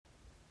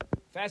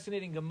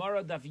Fascinating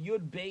Gemara, Daf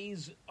Yud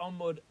Beis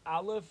Amud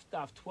Aleph,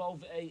 Daf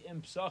 12a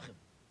in Psachim.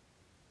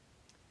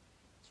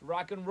 It's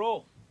rock and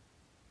roll.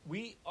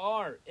 We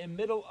are in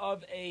middle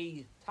of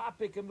a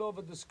topic, in middle of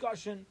a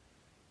discussion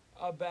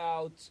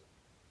about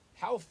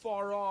how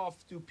far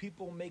off do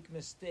people make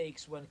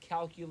mistakes when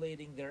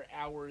calculating their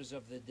hours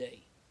of the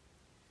day.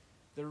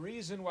 The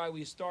reason why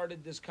we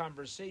started this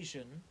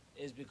conversation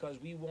is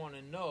because we want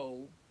to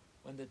know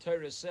when the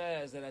Torah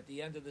says that at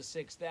the end of the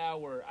 6th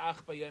hour,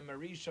 Ach b'yom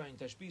harishayin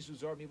tashbisu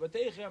zor mi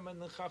batechem,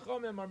 and the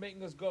Chachamim are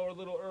making us go a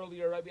little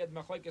earlier. Right? We had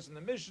Machlekes in the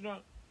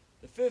Mishnah,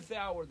 the 5th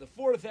hour, the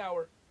 4th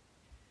hour.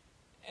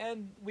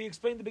 And we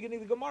explained at the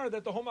beginning of the Gemara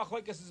that the whole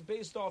Machlekes is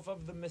based off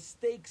of the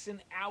mistakes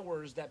in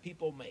hours that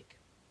people make.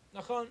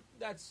 Nachon,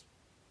 that's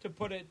to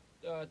put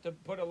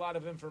a lot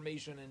of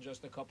information in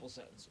just a couple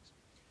sentences.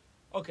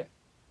 Okay.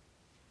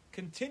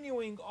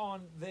 Continuing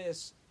on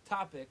this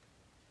topic,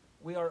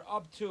 we are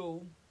up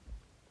to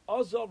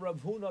Azal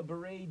Rav Huna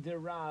Berei de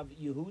Rav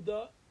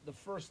Yehuda, the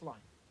first line.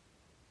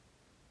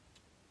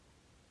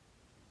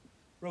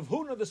 Rav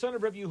Huna, the son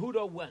of Rav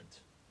Yehuda,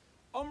 went.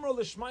 Amr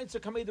l'shmaitza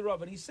kamei de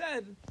Rav, and he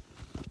said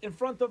in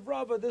front of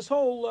Rava this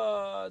whole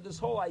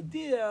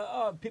idea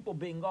of people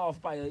being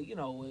off by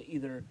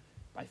either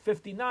by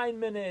 59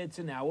 minutes,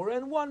 an hour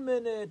and 1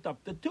 minute,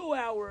 up to 2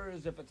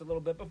 hours if it's a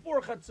little bit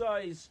before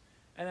Chatzais.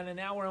 And then an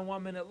hour and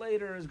 1 minute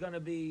later is going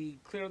to be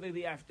clearly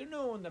the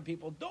afternoon. Then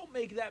people don't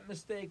make that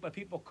mistake, but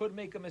people could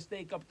make a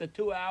mistake up to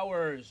 2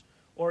 hours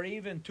or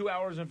even 2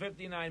 hours and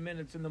 59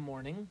 minutes in the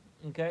morning.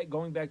 Okay,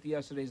 going back to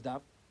yesterday's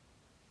daf.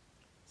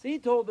 So he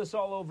told this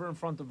all over in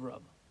front of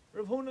Rav.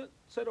 Rav Huna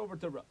said over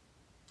to Rav.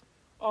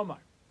 Omar.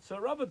 So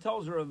Rav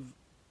tells Rav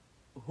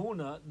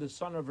Huna, the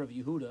son of Rav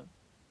Yehuda,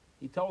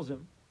 he tells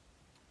him,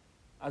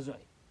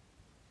 Azai.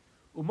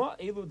 Uma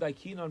elu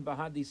daikinon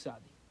bahadi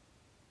sadi.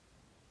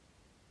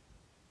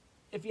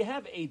 If you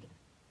have Edom,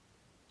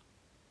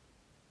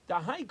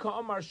 Dahai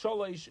ka'amar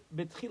sholish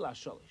betchila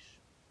sholish,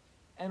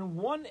 and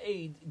one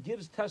aid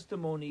gives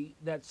testimony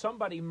that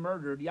somebody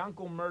murdered,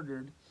 Yankel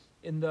murdered,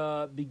 in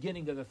the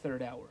beginning of the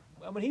 3rd hour.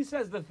 And when he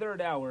says the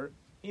 3rd hour,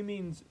 he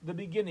means the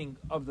beginning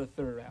of the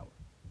 3rd hour.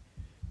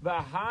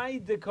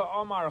 V'hai de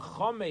ka'amar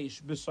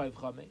chamesh b'sayv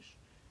chamesh,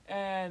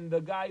 and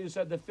the guy who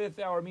said the 5th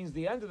hour means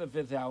the end of the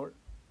 5th hour.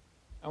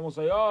 And we'll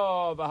say,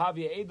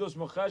 v'havya edus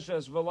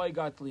mocheshes v'loi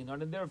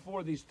gatlinon, and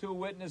therefore these two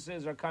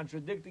witnesses are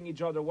contradicting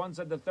each other. One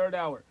said the 3rd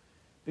hour,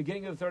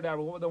 beginning of the 3rd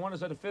hour. The one who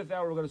said the 5th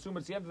hour, we're going to assume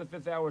it's the end of the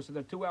 5th hour, so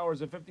they're 2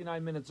 hours and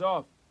 59 minutes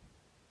off.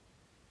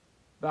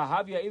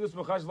 V'havya edus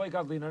mocheshes v'loi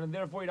gatlinon, and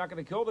therefore you're not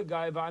going to kill the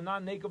guy.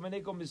 V'anan nekom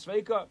v'nekom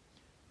misveika.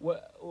 I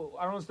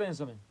don't understand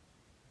something.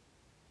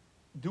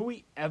 Do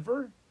we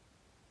ever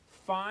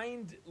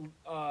find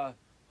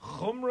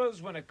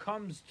chumras when it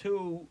comes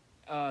to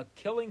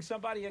killing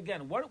somebody?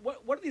 Again, what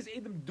are these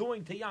Edom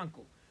doing to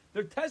Yankel?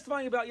 They're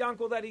testifying about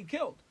Yankel that he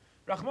killed.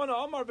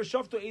 Rachmana Amar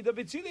v'shafto Eda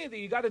v'tzilei.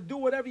 You got to do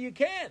whatever you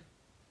can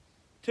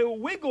to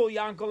wiggle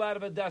Yankel out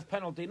of a death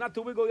penalty, not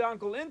to wiggle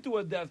Yankel into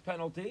a death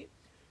penalty.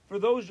 For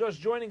those just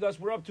joining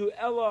us, we're up to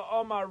Ella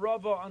Amar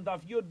Rava on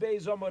Daf Yud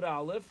Beis Amud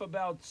Aleph,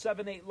 about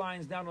 7-8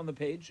 lines down on the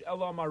page.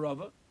 Ella Amar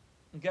Rava,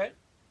 okay?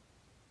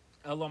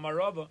 Ella Amar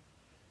Rava.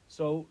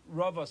 So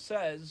Rava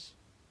says,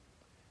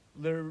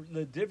 according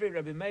to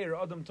Rav Meir,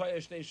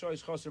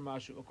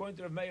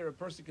 a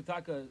person could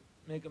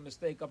make a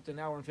mistake up to an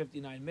hour and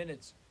 59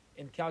 minutes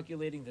in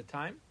calculating the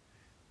time.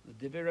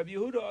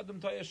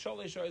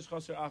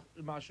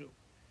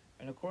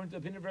 And according to the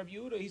opinion of Rav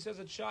Yehuda, he says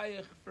it's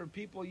shaykh for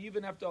people. You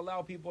even have to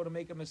allow people to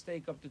make a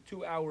mistake up to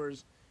 2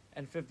 hours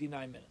and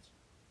 59 minutes.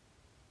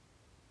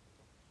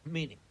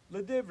 Meaning,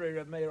 according to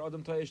Rav Meir,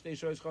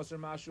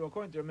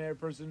 a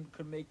person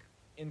could make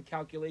in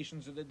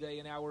calculations of the day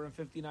an hour and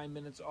 59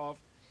 minutes off.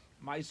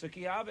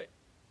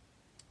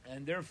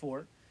 And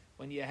therefore,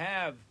 when you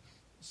have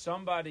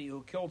somebody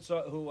who killed,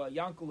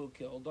 Yankel who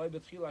killed, either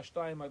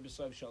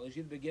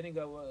the beginning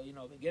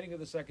of beginning of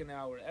the 2nd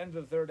hour, end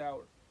of the 3rd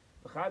hour,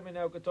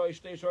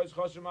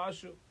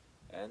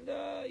 and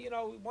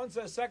one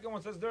says 2nd,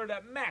 one says 3rd.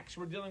 At max,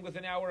 we're dealing with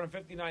an hour and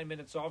 59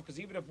 minutes off,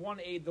 because even if one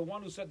aide, the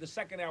one who said the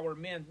 2nd hour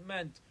meant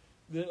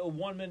the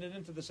 1 minute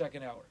into the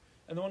 2nd hour,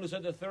 and the one who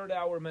said the 3rd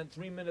hour meant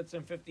 3 minutes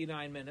and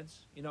 59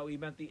 minutes, he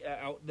meant the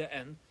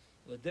end.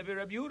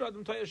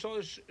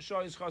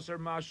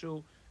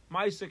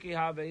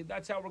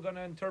 That's how we're going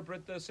to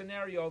interpret the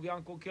scenario of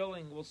Yankel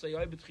killing. We'll say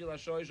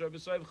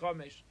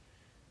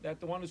that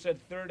the one who said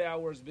 3rd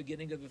hour is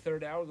beginning of the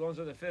 3rd hour, the one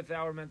who said the 5th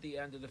hour meant the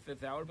end of the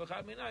 5th hour.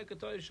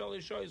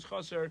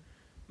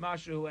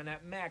 And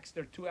at max,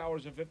 they're 2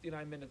 hours and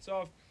 59 minutes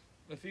off.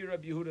 If you're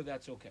Rabbi Yehuda,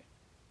 that's okay.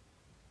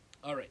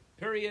 All right,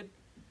 period.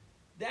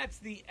 That's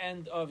the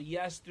end of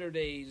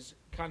yesterday's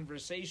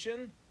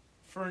conversation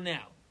for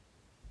now.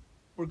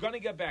 We're going to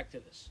get back to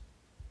this.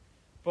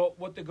 But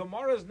what the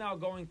Gemara is now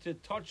going to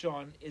touch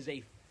on is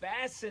a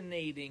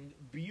fascinating,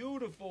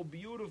 beautiful,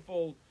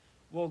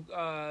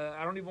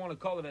 I don't even want to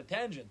call it a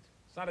tangent.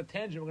 It's not a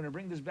tangent. We're going to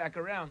bring this back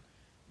around.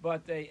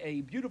 But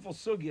a beautiful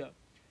sugya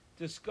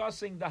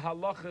discussing the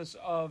halachas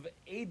of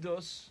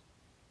edus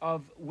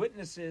of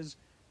witnesses,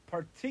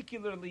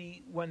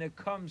 particularly when it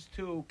comes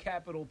to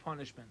capital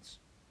punishments.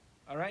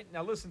 All right?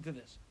 Now listen to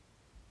this.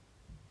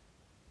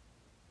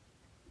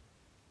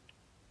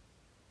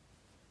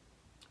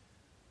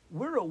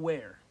 We're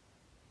aware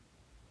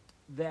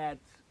that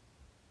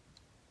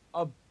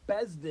a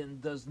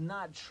Bezdin does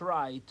not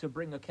try to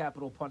bring a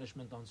capital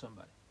punishment on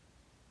somebody.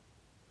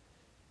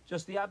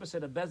 Just the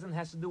opposite. A Bezdin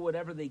has to do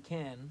whatever they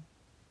can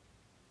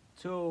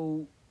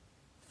to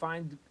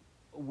find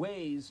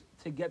ways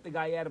to get the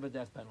guy out of a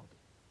death penalty.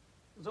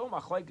 There's all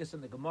machlokes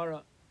in the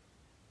Gemara,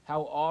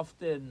 how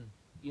often,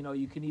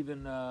 you can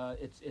even,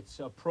 it's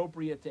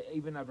appropriate to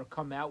even ever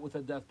come out with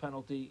a death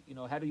penalty.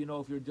 How do you know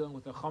if you're dealing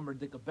with a Chomer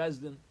Dika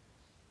Bezdin?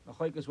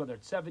 Machlokes, whether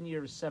it's 7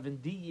 years,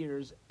 70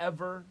 years,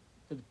 ever,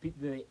 did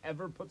they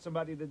ever put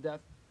somebody to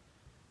death?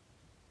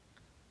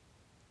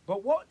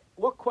 But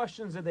what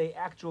questions did they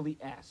actually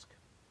ask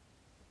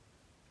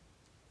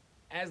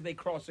as they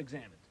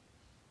cross-examined?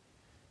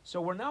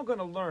 So we're now going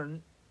to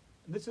learn,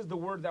 this is the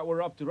word that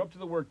we're up to. We're up to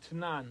the word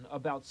Tanan,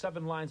 about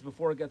 7 lines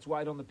before it gets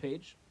wide on the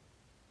page.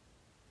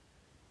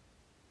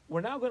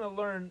 We're now going to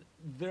learn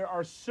there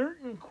are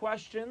certain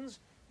questions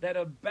that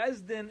a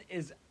Bezdin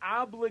is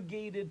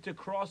obligated to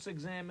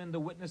cross-examine the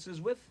witnesses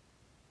with.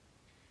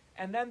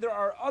 And then there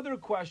are other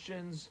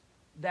questions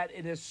that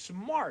it is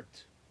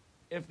smart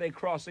if they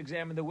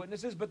cross-examine the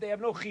witnesses, but they have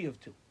no chiyuv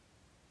to.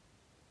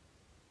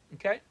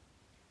 Okay?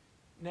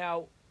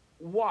 Now,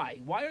 why?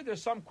 Why are there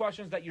some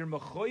questions that you're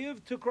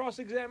mechuyev to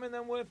cross-examine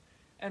them with,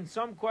 and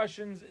some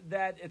questions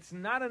that it's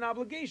not an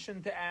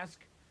obligation to ask,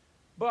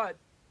 but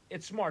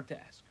it's smart to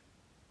ask?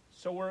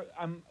 So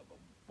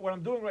what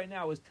I'm doing right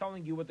now is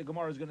telling you what the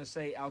Gemara is going to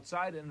say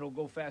outside, and it'll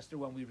go faster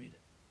when we read it.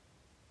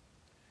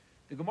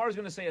 The Gemara is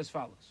going to say as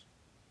follows.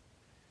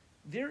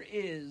 There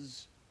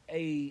is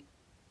a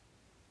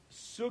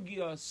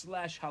sugya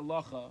 /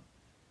 halacha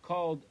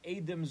called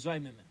Eidim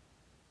Zaimim.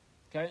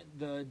 Okay,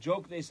 the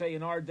joke they say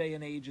in our day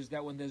and age is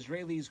that when the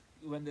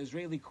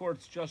Israeli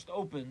courts just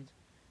opened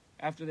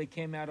after they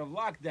came out of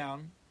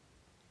lockdown,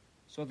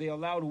 so they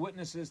allowed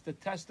witnesses to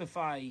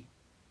testify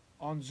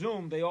on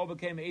Zoom, they all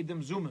became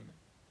Eidim Zoomim.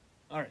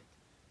 All right,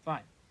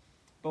 fine.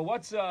 But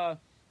what's an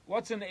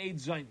Eid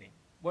Zaimim?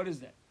 What is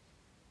that?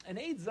 An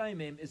Eid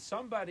Zaimim is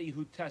somebody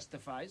who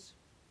testifies,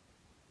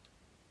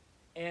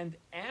 and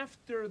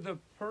after the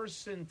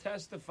person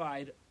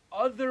testified,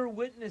 other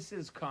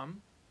witnesses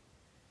come,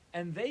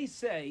 and they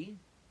say,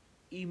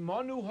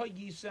 Imanu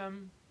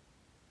Hayisem,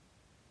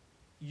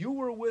 you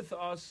were with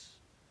us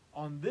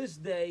on this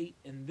day,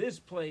 in this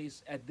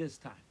place, at this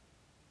time.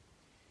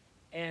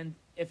 And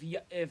if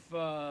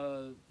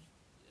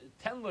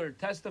Tendler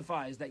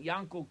testifies that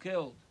Yankel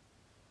killed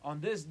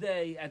on this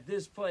day, at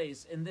this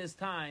place, in this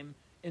time,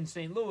 in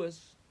St.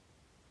 Louis,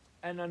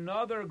 and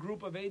another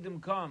group of Eidim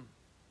come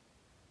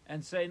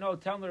and say, no,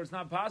 Tendler, it's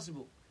not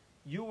possible.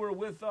 You were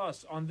with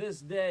us on this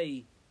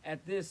day,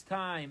 at this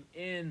time,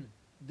 in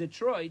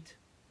Detroit,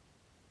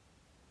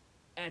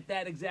 at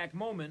that exact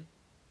moment.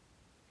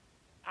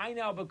 I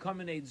now become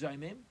an Eid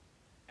Zaimim,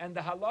 and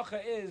the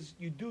halacha is,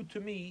 you do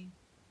to me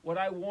what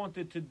I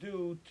wanted to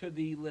do to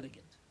the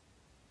litigant.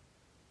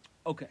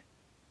 Okay.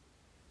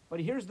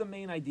 But here's the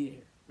main idea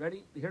here.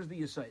 Ready? Here's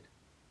the yesod.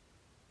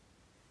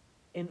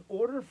 In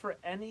order for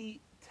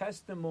any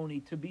testimony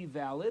to be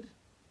valid,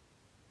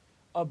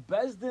 a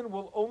Bezdin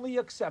will only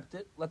accept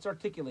it. Let's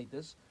articulate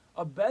this.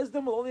 A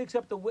Bezdin will only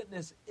accept a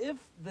witness if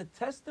the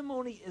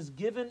testimony is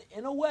given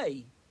in a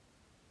way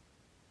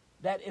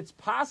that it's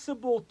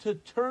possible to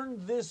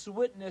turn this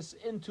witness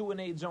into an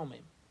Eid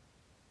Zomim.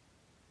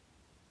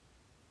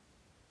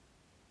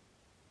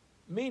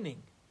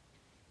 Meaning,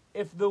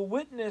 if the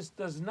witness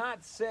does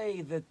not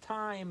say the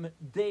time,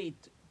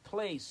 date,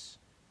 place,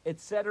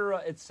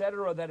 etc.,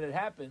 that it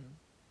happened,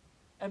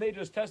 and they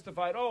just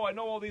testified, oh, I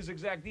know all these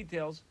exact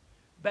details,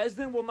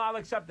 Bezdin will not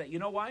accept that. You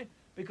know why?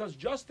 Because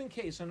just in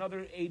case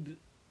another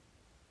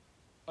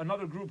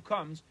group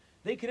comes,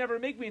 they can never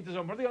make me into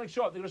something. What are they going to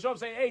show up? They're going to show up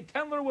saying, hey,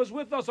 Tendler was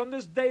with us on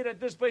this date at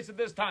this place at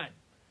this time.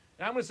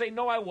 And I'm going to say,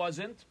 no, I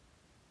wasn't.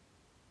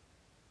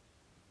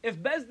 If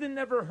Bezdin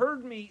never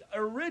heard me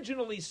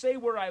originally say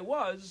where I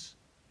was,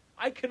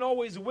 I can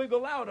always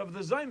wiggle out of the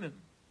Zaimim.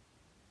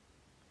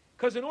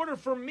 Because in order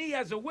for me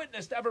as a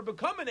witness to ever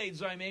become an Eid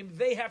Zaimim,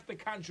 they have to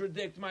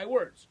contradict my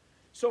words.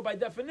 So by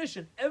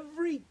definition,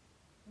 every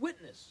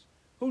witness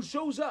who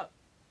shows up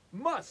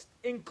must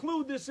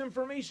include this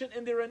information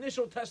in their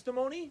initial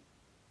testimony,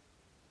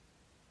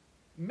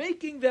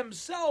 making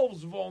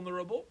themselves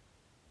vulnerable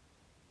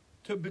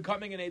to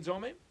becoming an Eid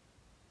Zaimim.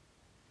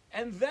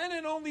 And then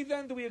and only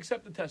then do we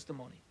accept the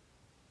testimony.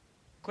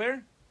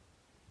 Clear?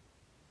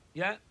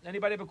 Yeah?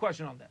 Anybody have a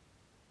question on that?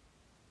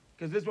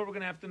 Because this is what we're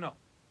going to have to know.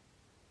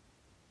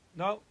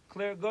 No?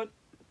 Clear? Good?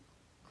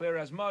 Clear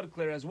as mud,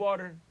 clear as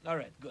water. All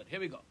right, good. Here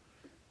we go.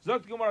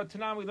 Zok Gemara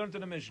Tanan, we learned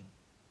in the Mishnah.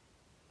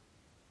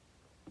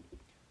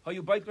 There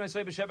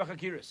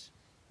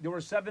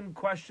were 7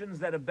 questions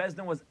that a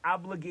Bezdin was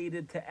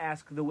obligated to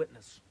ask the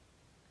witness.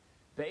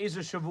 Be'ezer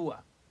Shavua.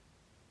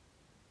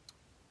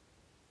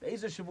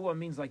 Be'ezer Shavua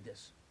means like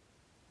this.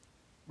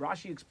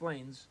 Rashi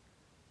explains,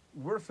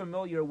 we're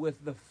familiar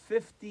with the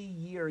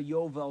 50-year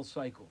Yovel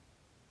cycle.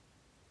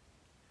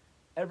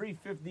 Every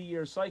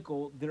 50-year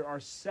cycle, there are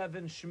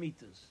 7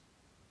 Shemitas,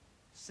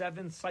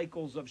 7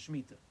 cycles of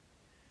Shemitah.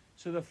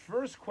 So the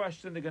first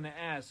question they're going to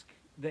ask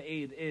the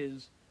aid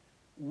is,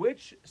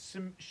 which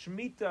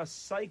Shemitah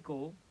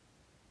cycle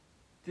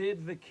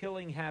did the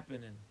killing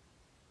happen in?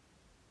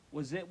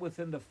 Was it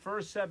within the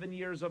first 7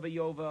 years of a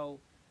Yovel,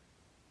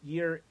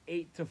 year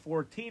 8 to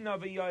 14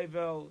 of a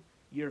Yovel,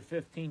 year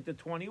 15 to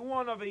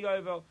 21 of a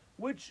Yovel?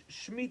 Which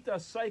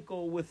Shemitah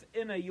cycle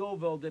within a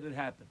Yovel did it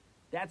happen?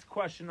 That's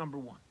question number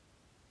 1.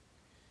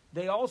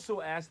 They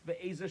also asked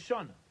Be'ez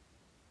Shana.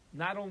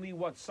 Not only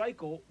what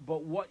cycle,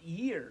 but what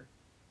year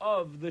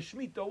of the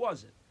Shemitah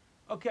was it?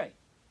 Okay,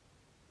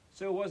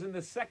 so it was in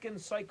the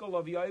second cycle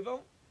of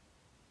Yovel.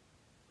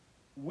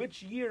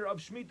 Which year of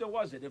Shemitah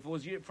was it? If it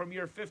was from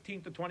year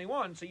 15 to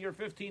 21, so year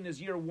 15 is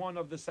year 1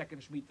 of the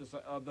second Shemitah,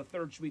 of the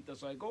third Shemitah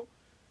cycle.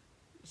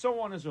 So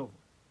on is over.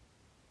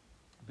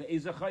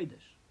 Be'ez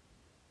Chodesh.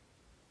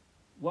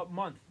 What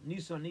month?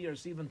 Nisan, Iyar,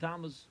 Sivan,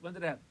 Tammuz. When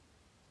did it happen?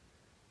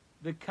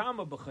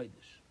 V'kama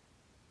b'chodesh.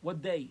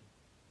 What day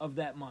of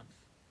that month?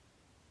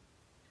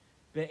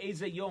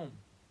 Be'ez Yom.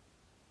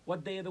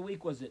 What day of the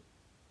week was it?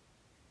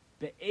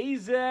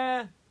 Be'ez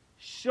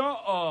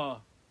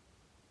Sha'ah.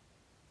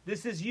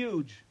 This is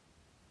huge.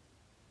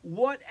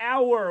 What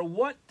hour,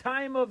 what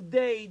time of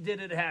day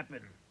did it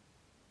happen?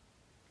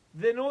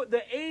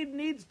 The aide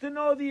needs to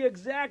know the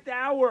exact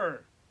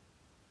hour.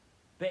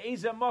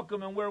 Be'ez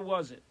Makom, and where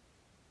was it?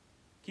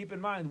 Keep in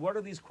mind, what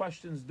are these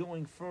questions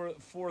doing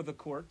for the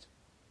court?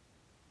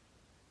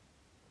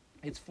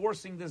 It's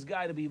forcing this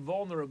guy to be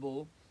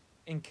vulnerable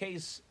in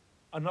case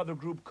another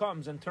group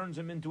comes and turns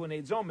him into an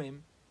Eid Zomim.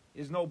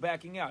 Is no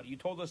backing out. You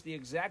told us the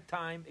exact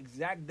time,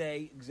 exact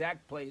day,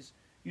 exact place.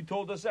 You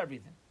told us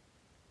everything.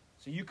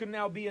 So you can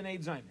now be an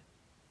Eid Zomim.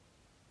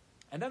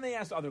 And then they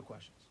asked other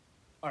questions.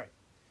 All right.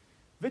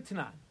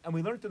 Vitnan, and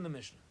we learned in the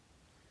Mishnah,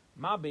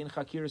 Ma bein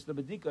chakiras the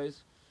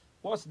bedikas.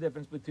 What's the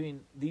difference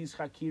between these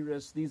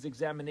chakiras, these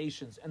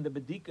examinations, and the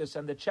bedikas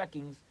and the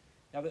checkings?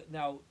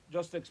 Now,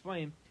 just to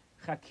explain,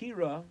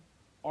 chakira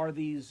are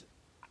these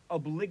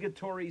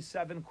obligatory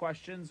 7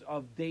 questions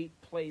of date,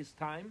 place,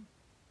 time.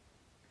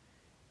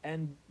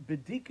 And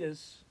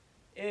bedikas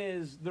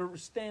is the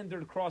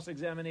standard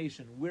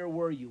cross-examination. Where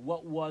were you?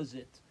 What was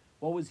it?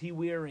 What was he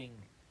wearing?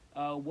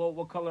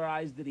 What color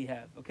eyes did he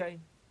have? Okay?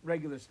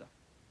 Regular stuff.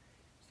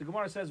 So the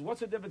Gemara says,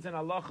 what's the difference in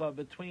halacha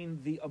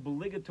between the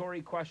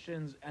obligatory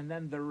questions and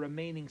then the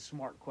remaining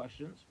smart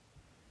questions?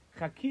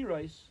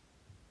 Chakiros,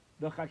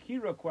 the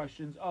chakira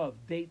questions of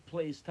date,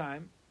 place,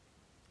 time,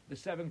 the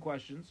 7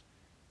 questions.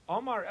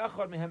 Amar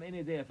echad mehem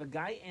eni day. If a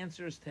guy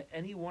answers to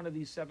any one of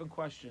these 7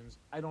 questions,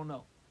 I don't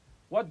know.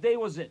 What day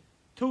was it?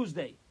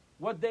 Tuesday.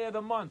 What day of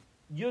the month?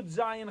 Yud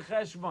Zayin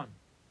Cheshvan.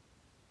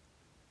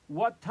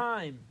 What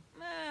time?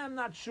 I'm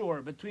not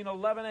sure. Between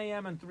 11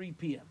 a.m. and 3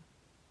 p.m.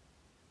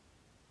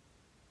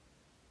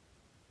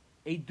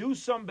 A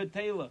dusam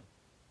betela.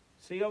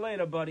 See you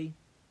later, buddy.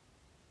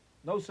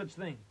 No such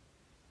thing.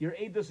 Your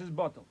edus is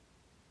batal.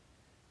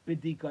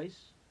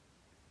 Bidikais.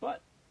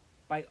 But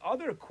by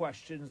other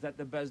questions that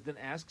the Bezdin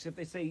asks, if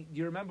they say, do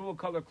you remember what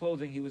color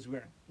clothing he was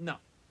wearing? No.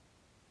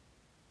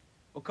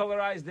 What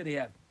color eyes did he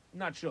have?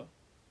 Not sure.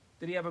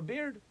 Did he have a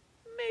beard?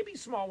 Maybe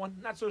small one.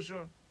 Not so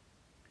sure.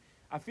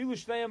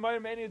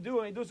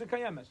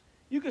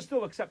 You can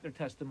still accept their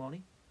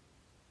testimony.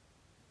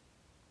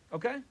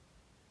 Okay?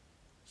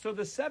 So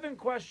the 7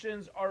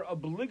 questions are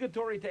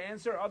obligatory to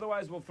answer,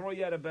 otherwise we'll throw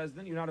you out of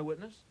Bezdin. You're not a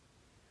witness.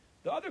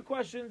 The other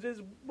questions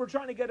is, we're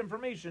trying to get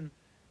information,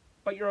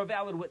 but you're a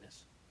valid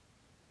witness.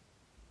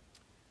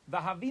 The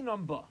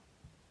Havinam Ba.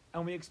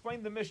 And we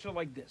explain the Mishnah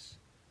like this.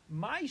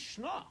 My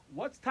shna,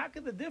 what's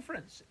taka the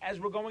difference? As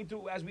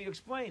we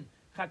explain,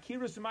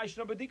 chakira to my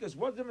shna bedikas.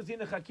 What's the difference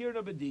between a chakira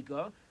and a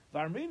bedika?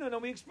 Varmina,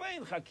 and we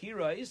explain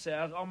chakira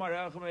isech amar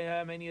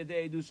echem many a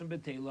day do some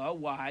betela.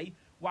 Why?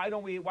 Why do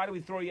we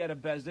throw you out of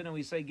Bezdin and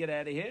we say get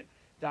out of here?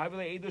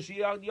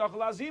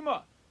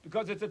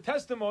 Because it's a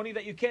testimony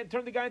that you can't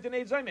turn the guy into an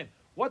Eid Zaymin.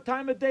 What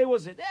time of day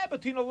was it?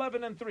 Between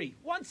 11 and 3.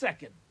 1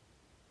 second.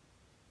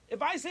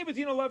 If I say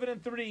between 11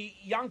 and 3,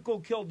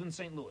 Yankel killed in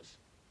St. Louis.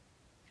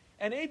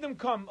 And Adam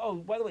come, oh,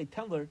 by the way,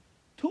 Tendler,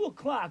 2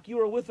 o'clock you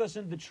were with us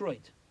in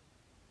Detroit.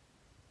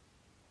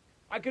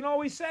 I can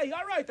always say,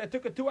 all right, I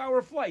took a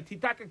 2-hour flight.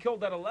 Hitaka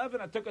killed at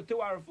 11, I took a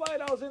 2-hour flight,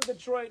 I was in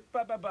Detroit,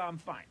 I'm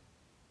fine.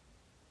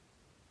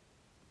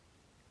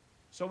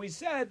 So we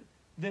said,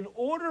 that in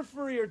order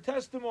for your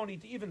testimony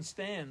to even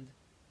stand,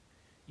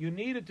 you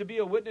needed to be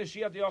a witness,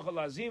 Shiat Yochel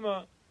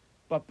Azima,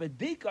 but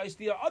Bedikais,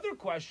 the other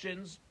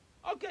questions,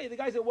 okay, the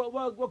guy said,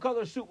 what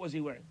color suit was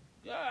he wearing?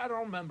 I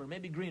don't remember,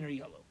 maybe green or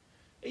yellow.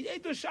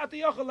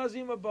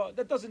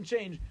 That doesn't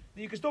change.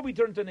 You can still be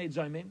turned to an Eid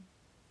Zaymin.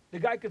 The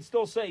guy could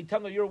still say, tell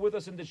me you're with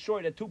us in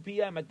Detroit at 2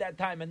 p.m. at that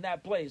time in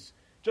that place.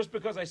 Just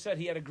because I said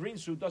he had a green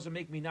suit doesn't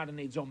make me not an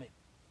Eid Zaymin.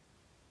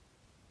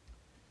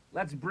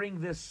 Let's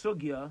bring this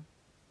sugya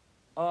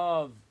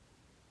of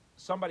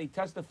somebody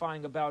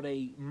testifying about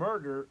a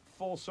murder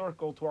full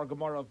circle to our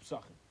Gemara of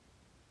Psachim.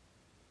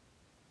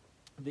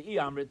 The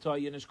Iyamrit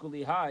Toyin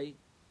Ishkuli Hai,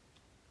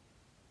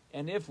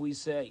 and if we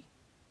say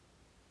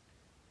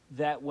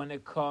that when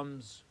it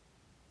comes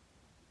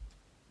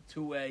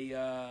to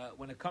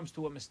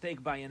a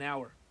mistake by an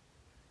hour,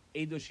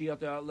 yeah,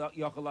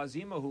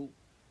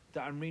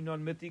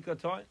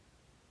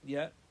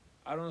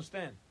 I don't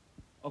understand.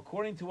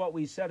 According to what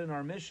we said in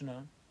our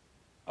Mishnah,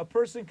 a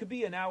person could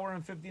be an hour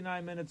and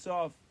 59 minutes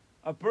off.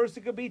 A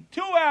person could be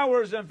 2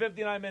 hours and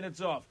 59 minutes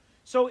off.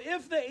 So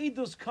if the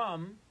Eidos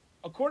come,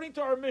 according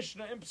to our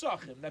Mishnah in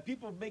Psachim, that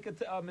people make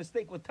a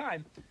mistake with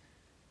time,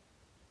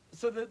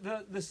 so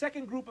the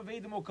second group of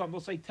Eidim will come. They'll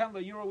say,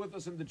 Tenla, you were with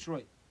us in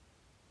Detroit.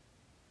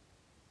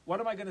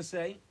 What am I going to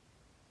say?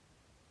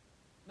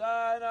 No,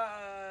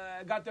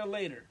 I got there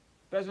later.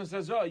 Bezman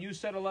says, oh, you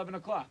said 11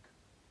 o'clock.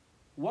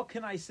 What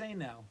can I say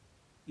now?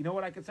 You know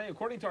what I could say?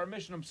 According to our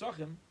Mishnah in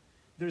Psachim,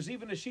 there's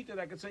even a sheet that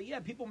I could say, yeah,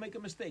 people make a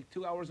mistake,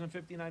 2 hours and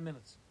 59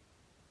 minutes.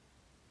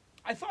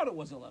 I thought it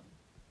was 11.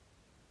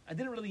 I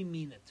didn't really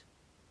mean it.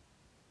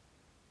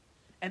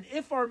 And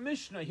if our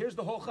Mishnah, here's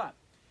the whole chat,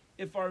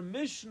 if our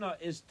Mishnah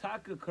is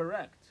taka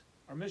correct,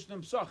 our Mishnah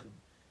in Psachim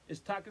is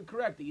taka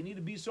correct, that you need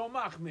to be so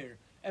machmir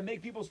and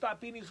make people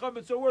stop eating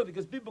chametz so early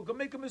because people can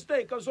make a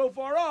mistake, come so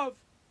far off.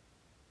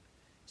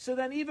 So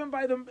then even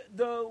by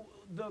the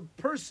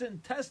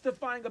person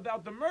testifying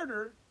about the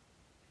murder,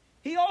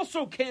 he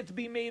also can't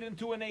be made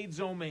into an Eid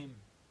Zomim.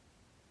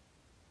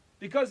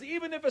 Because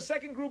even if a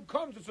second group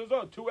comes and says,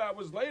 oh, 2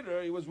 hours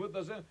later he was with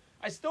us,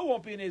 I still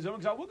won't be an Eid Zomim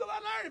because I'll look a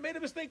liar, I made a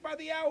mistake by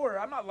the hour.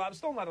 I'm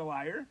still not a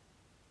liar.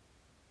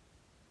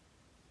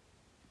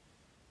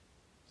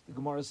 The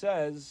Gemara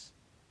says,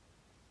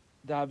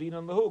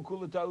 Dahavinan lahu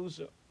kula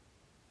ta'usa.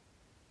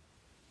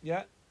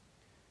 Yeah?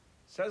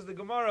 Says the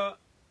Gemara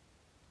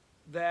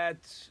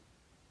that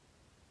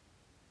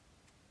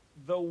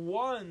the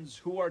ones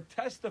who are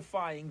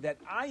testifying that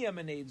I am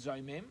an Eid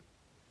Zomim,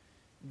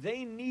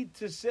 they need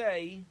to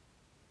say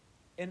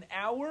an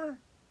hour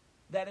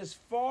that is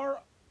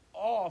far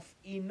off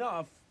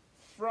enough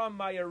from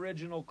my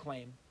original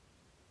claim.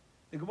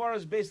 The Gemara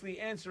is basically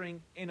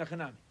answering in a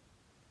chanami.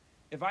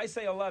 If I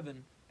say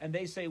 11 and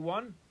they say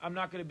 1, I'm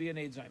not going to be an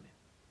Eid Zomim.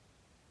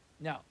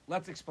 Now,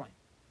 let's explain.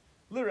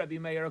 Li Rabbi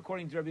Meir,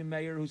 according to Rabbi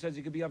Meir, who says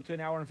he could be up to an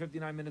hour and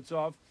 59 minutes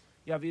off,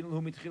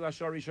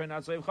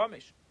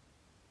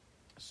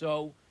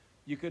 so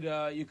you could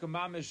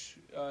mamish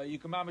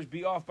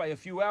be off by a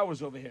few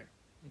hours over here,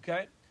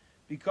 okay?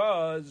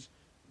 Because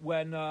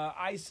when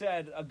I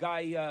said a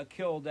guy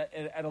killed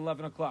at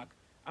 11 o'clock,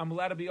 I'm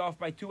allowed to be off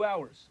by 2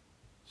 hours.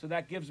 So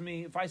that gives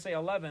me, if I say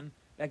 11,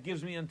 that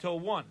gives me until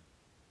 1.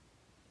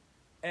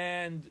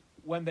 And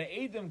when the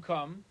Eidim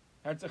come,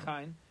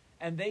 Herzechain,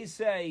 and they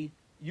say,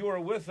 you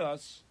are with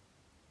us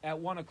at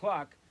 1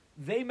 o'clock,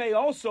 they may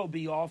also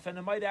be off, and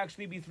it might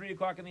actually be 3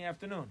 o'clock in the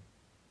afternoon.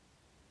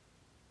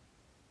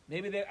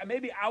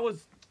 Maybe I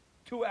was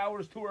 2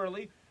 hours too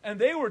early, and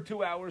they were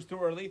 2 hours too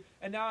early,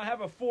 and now I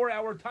have a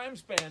 4-hour time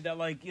span that,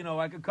 I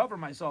could cover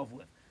myself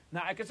with.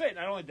 Now, I could say,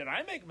 not only did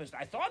I make a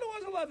mistake, I thought it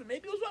was 11,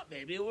 maybe it was 1,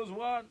 maybe it was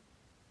 1.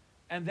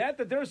 And that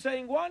they're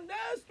saying 1,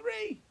 that's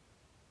 3.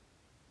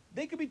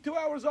 They could be 2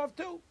 hours off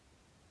too.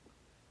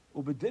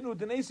 And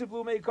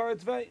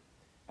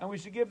we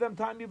should give them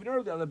time even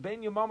earlier.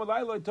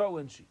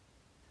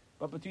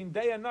 But between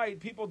day and night,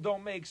 people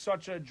don't make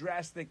such a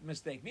drastic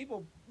mistake.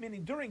 People,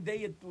 meaning during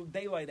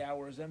daylight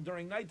hours and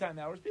during nighttime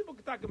hours, people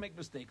can make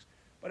mistakes.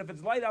 But if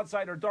it's light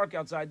outside or dark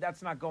outside,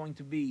 that's not going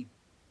to be,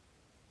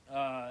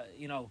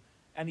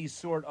 any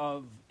sort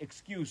of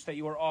excuse that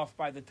you were off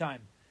by the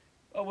time.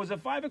 Was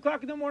it 5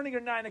 o'clock in the morning or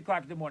 9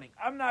 o'clock in the morning?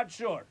 I'm not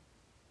sure.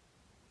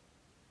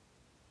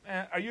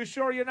 Are you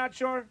sure you're not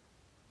sure?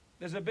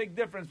 There's a big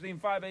difference between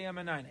 5 a.m.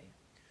 and 9 a.m.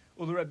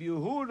 You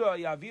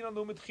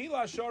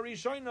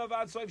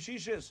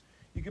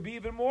could be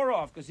even more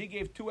off because he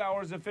gave 2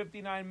 hours and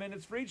 59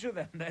 minutes for each of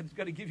them. That's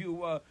going to give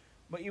you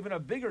even a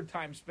bigger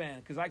time span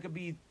because I could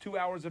be 2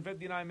 hours and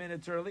 59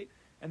 minutes early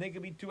and they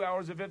could be 2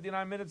 hours and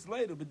 59 minutes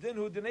later.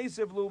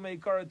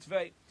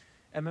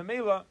 And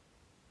Mamela,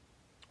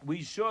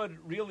 we should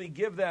really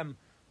give them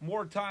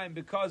more time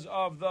because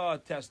of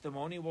the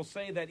testimony. We'll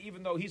say that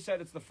even though he said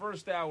it's the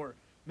first hour,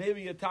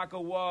 maybe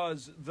Yataka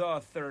was the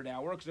third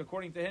hour, because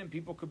according to him,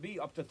 people could be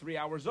up to 3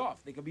 hours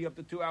off. They could be up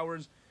to 2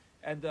 hours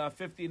and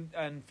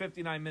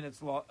 59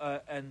 minutes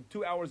and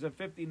 2 hours and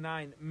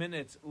 59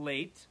 minutes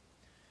late.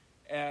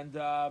 And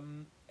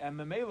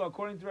Mamela,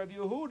 according to Rabbi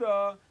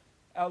Yehuda,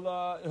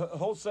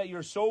 he'll say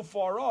you're so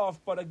far off,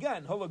 but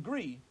again, he'll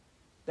agree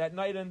that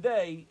night and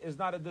day is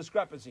not a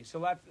discrepancy.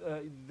 So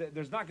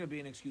there's not going to be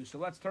an excuse. So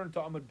let's turn to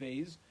Amud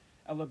Beis.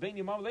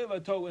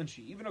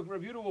 Even if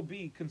Rabbi Yehuda will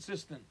be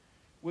consistent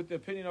with the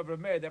opinion of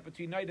Rabbi Meir that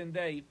between night and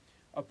day,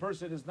 a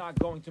person is not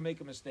going to make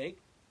a mistake.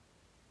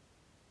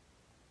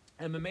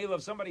 And Mamela,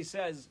 if somebody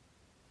says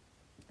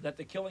that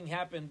the killing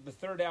happened the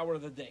third hour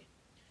of the day,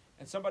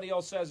 and somebody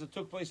else says it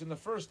took place in the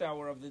first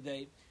hour of the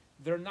day,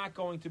 they're not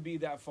going to be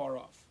that far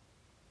off.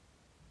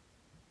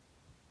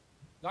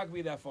 Not going to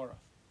be that far off.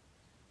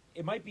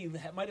 It might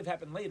have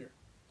happened later.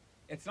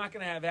 It's not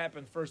going to have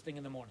happened first thing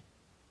in the morning.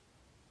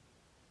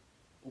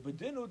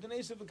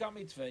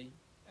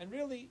 And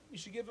really, you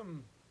should give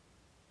him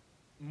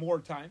more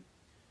time.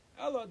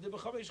 The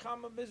Rebbe is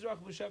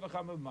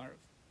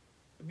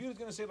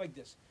going to say like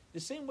this. The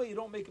same way you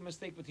don't make a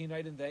mistake between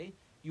night and day,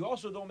 you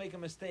also don't make a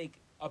mistake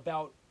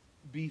about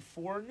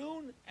before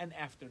noon and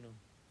afternoon.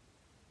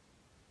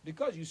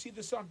 Because you see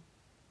the sun.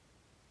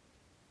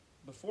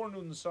 Before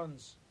noon, the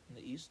sun's in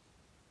the east.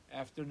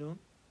 Afternoon,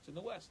 it's in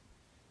the west.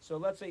 So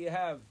let's say you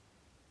have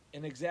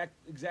an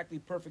exactly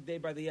perfect day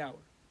by the hour,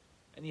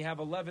 and you have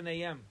 11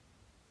 a.m.,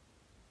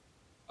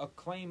 a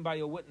claim by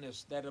a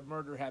witness that a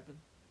murder happened,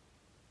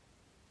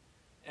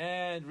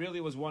 and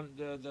really was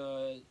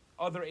the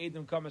other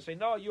Eidim come and say,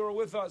 no, you were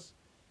with us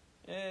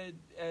at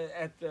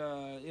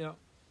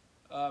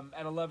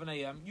 11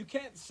 a.m. You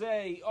can't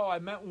say, oh, I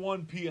meant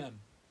 1 p.m.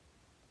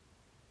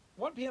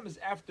 1 p.m. is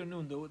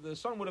afternoon. The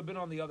sun would have been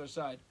on the other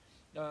side.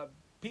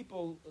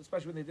 People,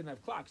 especially when they didn't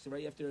have clocks,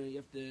 right? You have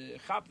to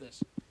chop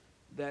this.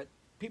 That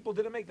people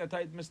didn't make that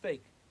type of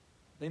mistake.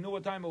 They knew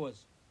what time it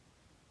was.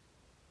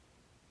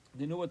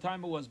 They knew what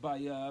time it was by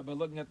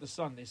looking at the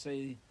sun. They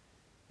say,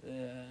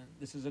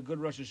 this is a good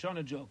Rosh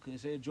Hashanah joke. They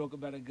say a joke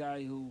about a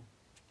guy who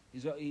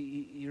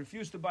he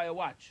refused to buy a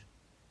watch.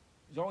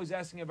 He's always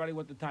asking everybody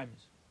what the time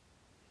is.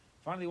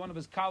 Finally, one of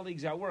his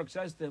colleagues at work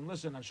says to him,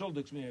 listen,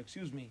 Anschuldixmir,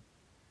 excuse me,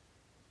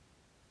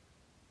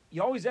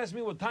 you always ask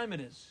me what time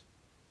it is.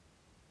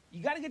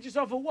 You got to get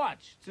yourself a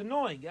watch. It's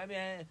annoying. I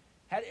mean,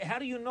 how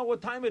do you know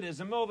what time it is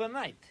in the middle of the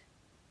night?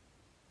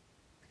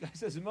 The guy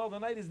says, the middle of the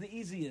night is the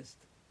easiest.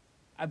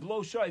 I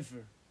blow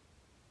shofar.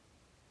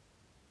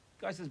 The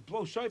guy says,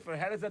 blow shofar.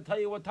 How does that tell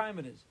you what time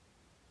it is?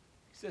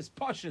 He says,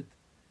 push it.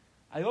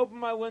 I open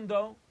my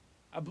window.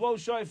 I blow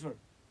shofar.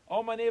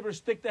 All my neighbors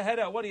stick their head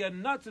out. What are you,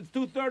 nuts? It's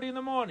 2:30 in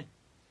the morning.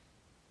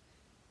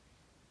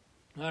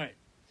 All right.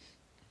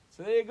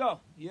 So there you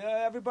go.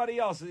 Yeah, everybody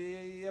else,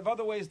 you have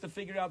other ways to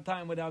figure out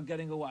time without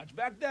getting a watch.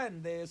 Back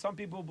then, some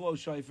people blow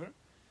shofar,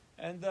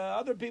 and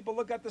other people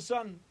look at the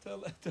sun to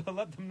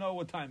let them know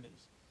what time it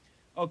is.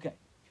 Okay,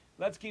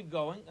 let's keep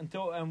going and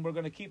we're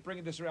going to keep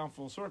bringing this around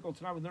full circle.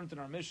 Tonight we learned in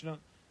our Mishnah,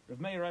 Rav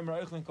Meir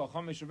Eimer Eichlin Kol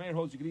Chamesh. Rav Meir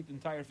holds you can eat the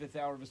entire 5th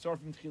hour.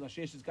 V'sarfim Tchila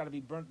Sheish has got to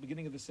be burnt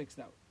beginning of the 6th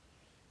hour.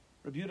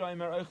 Rav Yehuda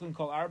Eimer Eichlin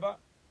Kol Arba.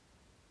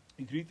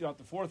 You can eat throughout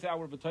the 4th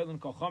hour. V'tailin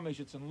Kol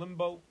Chamesh. It's in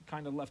limbo,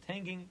 kind of left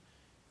hanging.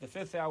 The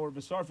 5th hour,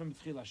 V'sarfim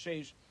Tchila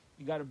Sheish.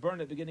 You got to burn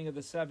it beginning of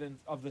the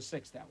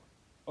 6th hour.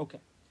 Okay.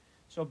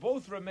 So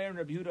both Rav Meir and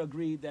Rav Yehuda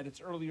agreed that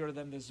it's earlier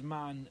than the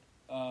Zman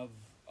of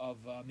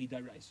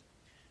Midai Raisa.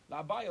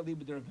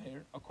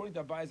 According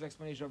to Abaya's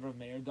explanation of Rav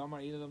Meir,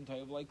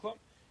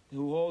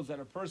 who holds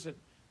that a person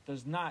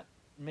does not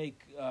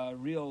make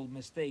real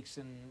mistakes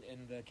in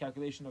the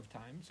calculation of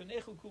time. So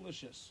nechel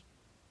kulashis.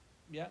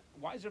 Yeah,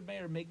 why is Rav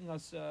Meir making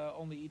us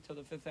only eat till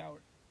the 5th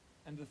hour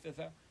and the 5th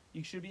hour?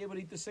 You should be able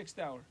to eat the 6th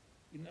hour.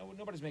 You know,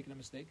 nobody's making a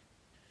mistake.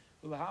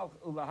 Even if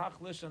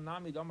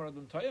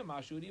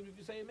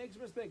you say he makes a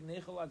mistake,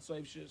 nechel ad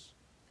soivshis.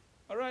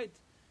 All right.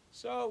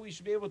 So we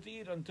should be able to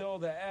eat until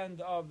the end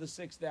of the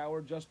 6th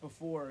hour, just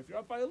before. If you're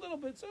up by a little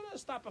bit, so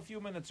stop a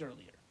few minutes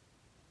earlier.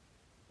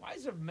 Why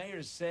is Rav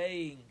Meir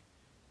saying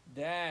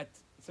that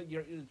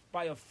it's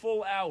by a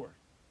full hour?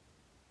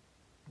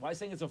 Why is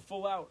saying it's a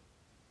full hour?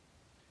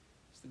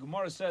 So the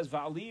Gemara says,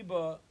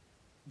 "Va'aliba,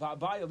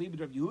 va'abai aliba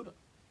Rav Yehuda,"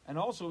 and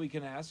also we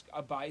can ask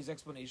Abai's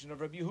explanation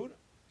of Rav Yehuda.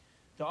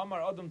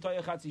 Ta'amar Adam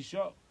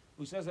Tayachatzi,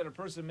 who says that a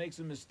person makes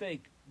a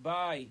mistake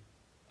by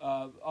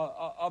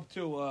up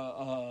to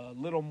a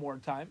little more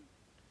time.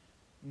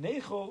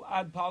 Nechol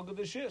ad palga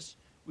d'shis.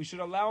 We should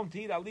allow him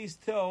to eat at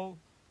least till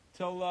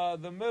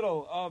the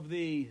middle of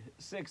the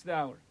 6th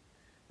hour.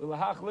 Even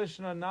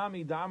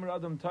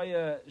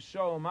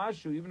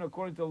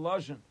according to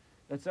Lashon,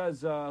 that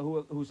says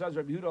who says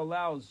Rabbi Yehuda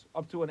allows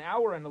up to an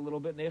hour and a little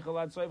bit. Nechol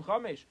ad soiv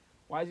chamesh.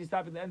 Why is he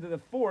stopping at the end of the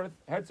 4th?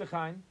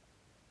 Herzechain.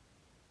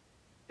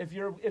 If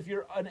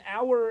you're an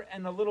hour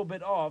and a little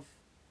bit off,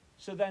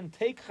 so then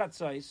take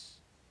chatzais,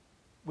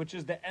 which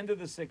is the end of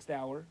the 6th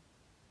hour,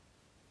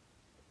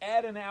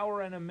 add an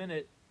hour and a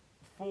minute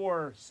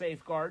for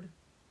safeguard,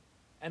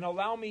 and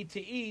allow me to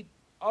eat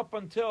up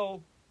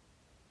until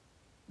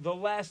the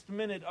last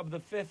minute of the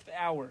 5th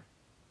hour.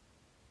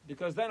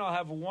 Because then I'll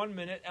have 1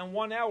 minute and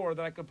 1 hour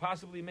that I could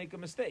possibly make a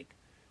mistake.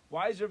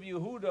 Why is Rav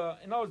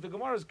Yehuda? In other words, the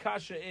Gemara's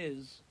kasha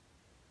is,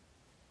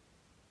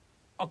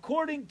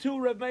 according to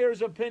Rav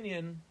Meir's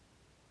opinion,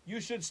 you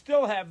should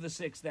still have the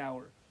 6th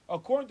hour.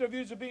 According to Rav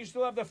Yehuda's opinion, you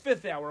still have the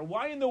 5th hour.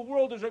 Why in the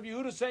world is Rav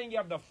Yehuda saying you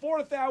have the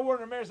 4th hour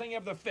and Rav Meir saying you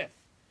have the 5th?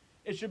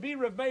 It should be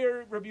Rav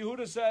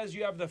Yehuda says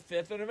you have the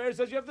 5th and Rav Meir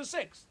says you have the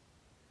 6th.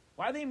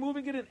 Why are they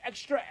moving it an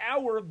extra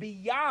hour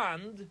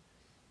beyond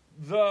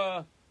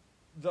the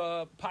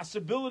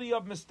possibility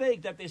of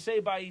mistake that they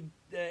say by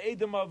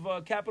Edom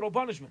of capital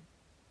punishment?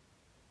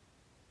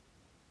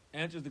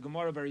 Answers the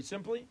Gemara very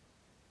simply.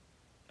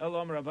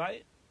 Elam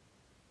Rabbi,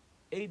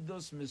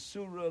 Eidos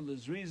Mesura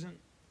Lizreason,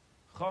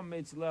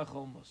 Chametz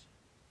Lechol Musar.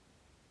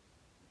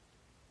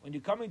 When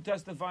you come and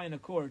testify in a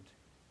court,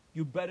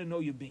 you better know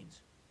your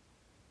beans.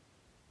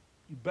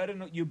 You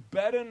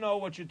better know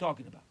what you're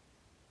talking about.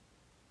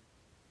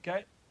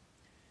 Okay?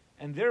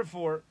 And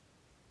therefore,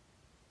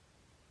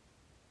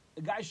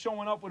 the guy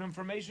showing up with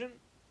information,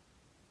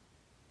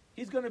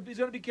 he's gonna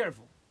be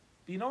careful.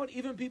 But you know what?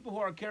 Even people who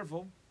are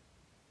careful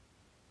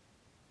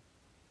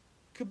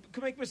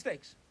could make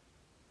mistakes.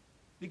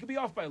 They could be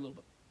off by a little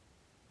bit.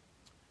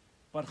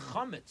 But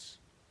chametz,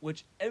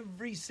 which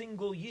every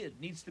single yid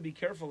needs to be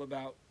careful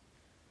about,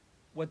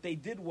 what they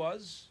did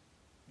was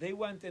they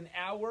went an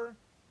hour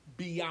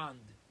beyond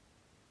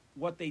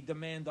what they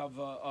demand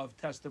of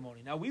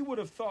testimony. Now we would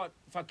have thought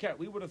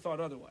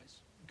otherwise.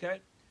 Okay,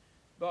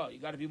 well, you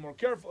got to be more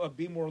careful,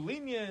 be more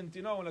lenient.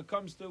 When it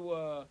comes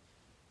to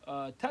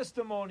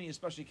testimony,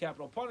 especially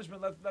capital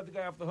punishment, let the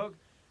guy off the hook.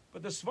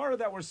 But the svara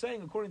that we're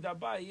saying, according to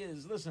Abai,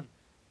 is listen: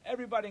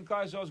 everybody in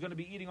Klal Yisrael is going to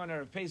be eating on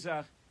Erev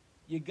Pesach.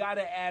 You got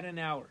to add an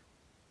hour.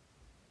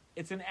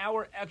 It's an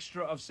hour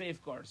extra of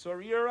safeguard. So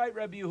you're right,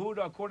 Rabbi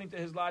Yehuda, according to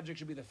his logic,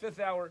 should be the 5th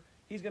hour.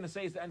 He's going to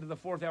say it's the end of the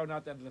 4th hour,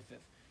 not the end of the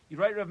 5th. You're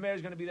right, Rav Meir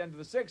is going to be the end of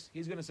the 6th.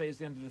 He's going to say it's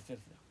the end of the 5th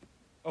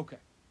now. Okay.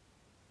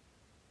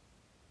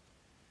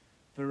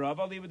 For Rav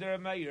Ali with Rav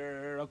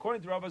Meir,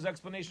 according to Rav's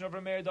explanation of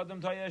Rav Meir, that a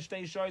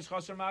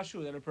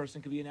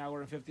person could be an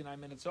hour and 59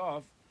 minutes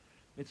off.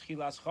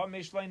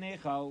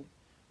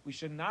 We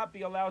should not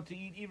be allowed to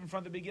eat even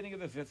from the beginning of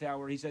the 5th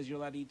hour. He says you're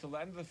allowed to eat till the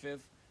end of the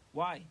 5th.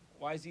 Why?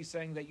 Why is he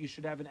saying that you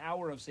should have an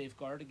hour of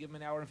safeguard to give him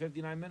an hour and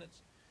 59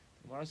 minutes?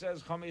 The Gemara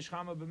says, Chamesh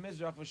chama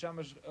b'mizrach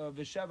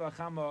v'sheva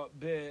chama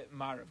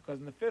b'marav. Because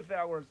in the 5th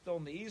hour, it's still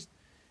in the east.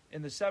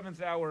 In the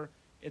 7th hour,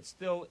 it's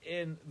still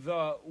in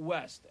the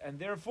west. And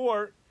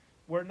therefore,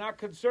 we're not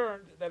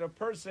concerned that a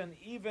person,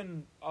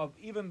 even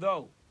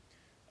though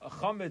a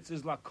chametz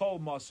is lakol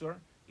masur,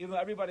 even though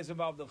everybody's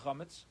involved in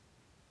chametz,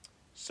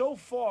 so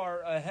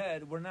far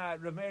ahead, we're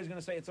not, Rav Meir is going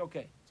to say it's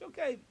okay. It's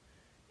okay.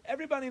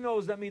 Everybody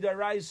knows that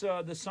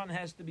midaraisa, the sun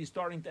has to be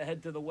starting to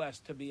head to the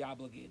west to be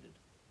obligated.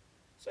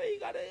 So you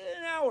got an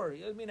hour.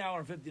 I mean, an hour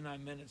and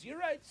 59 minutes. You're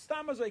right.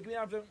 Stama's like,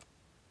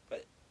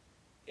 but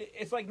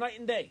it's like night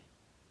and day.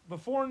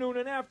 Before noon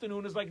and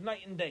afternoon is like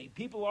night and day.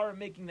 People are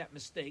making that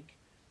mistake,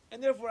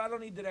 and therefore I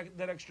don't need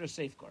that extra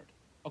safeguard.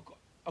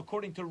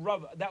 According to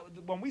Rav,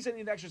 when we said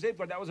need extra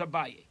safeguard, that was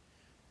Abaye.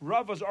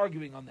 Rav was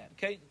arguing on that.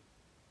 Okay,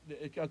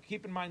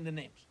 keep in mind the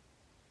names.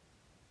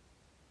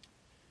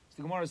 So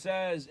the Gemara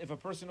says, if a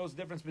person knows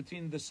the difference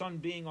between the sun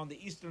being on the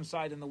eastern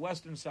side and the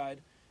western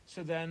side,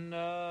 so then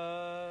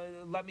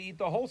let me eat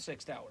the whole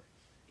 6th hour.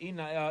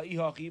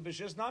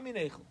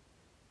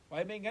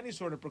 Why make any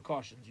sort of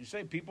precautions? You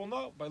say people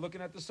know by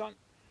looking at the sun.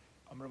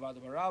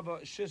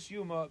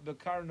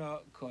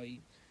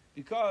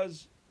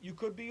 Because you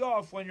could be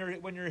off when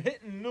you're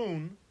hitting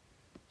noon.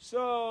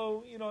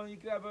 So, you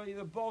could have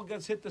the ball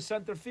gets hit the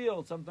center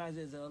field. Sometimes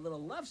it's a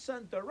little left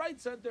center, right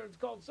center. It's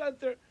called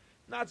center.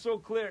 Not so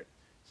clear.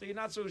 So you're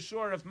not so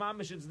sure if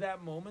mamish it's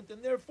that moment.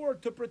 And therefore,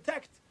 to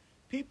protect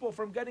people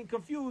from getting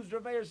confused,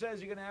 Rav Meir says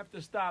you're going to have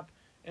to stop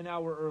an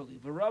hour early.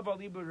 The Rav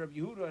Aliba Rav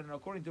Yehuda, and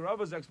according to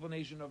Rav's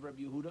explanation of Rav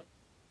Yehuda,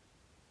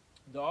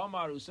 the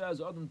Omar who says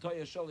Adam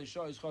Toya Shali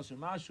Shais Chaser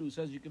Mashu, who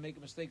says you can make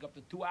a mistake up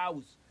to 2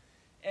 hours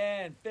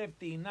and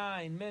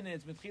 59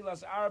 minutes.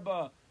 Mitchilas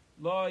Arba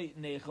Loi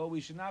Nechel. We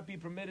should not be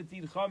permitted to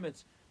eat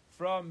chametz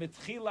from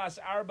Mitchilas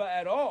Arba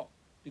at all.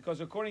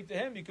 Because according to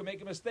him, you can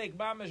make a mistake,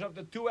 mamish, up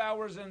to 2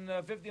 hours and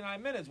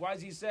 59 minutes. Why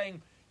is he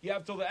saying you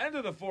have till the end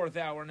of the 4th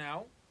hour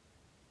now?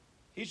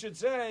 He should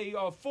say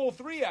a full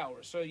 3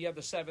 hours. So you have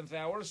the 7th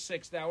hour,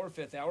 6th hour,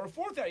 5th hour,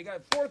 4th hour. You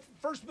got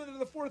first minute of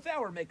the 4th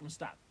hour, make him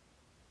stop.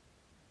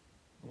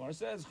 The Gemara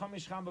says,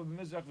 Chamish chamba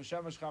b'mizrach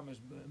v'shamash chamish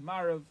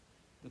b'marav,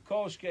 the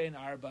kolshkein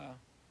arba.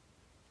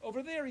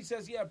 Over there, he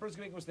says, yeah, a person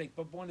can make a mistake.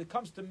 But when it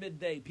comes to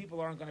midday, people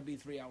aren't going to be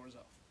 3 hours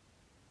off.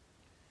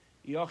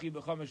 Yochi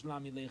b'chamish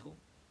lami lechel.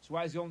 So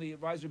why is Rabbi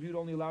Yehuda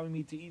only allowing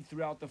me to eat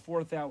throughout the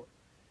 4th hour?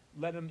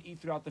 Let him eat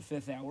throughout the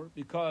 5th hour,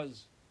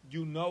 because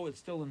it's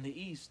still in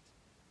the east.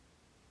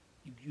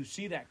 You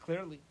see that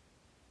clearly.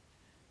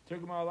 Same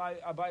svara.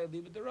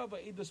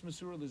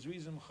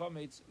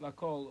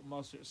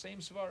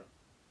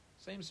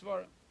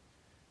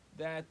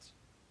 That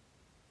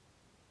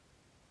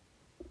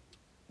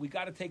we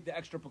got to take the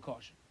extra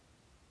precaution.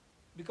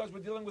 Because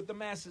we're dealing with the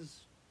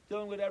masses,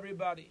 dealing with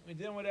everybody.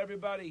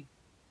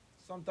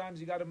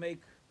 Sometimes you got to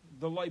make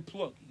the light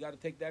plug. You got to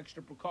take the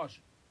extra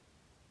precaution.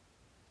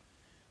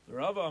 The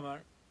Rav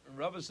Amar,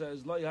 Rav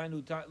says, "Lo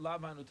yahinu time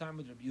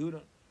with Rabbi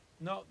Yehuda."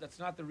 No, that's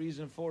not the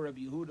reason for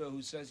Rabbi Yehuda,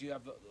 who says you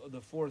have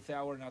the 4th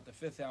hour, not the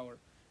 5th hour.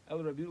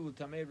 El Rabbi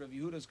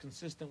Yehuda is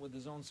consistent with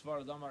his own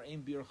Svar Damar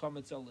Ein Bir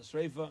Chametz El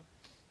L'Sreifa.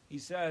 He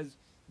says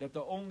that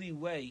the only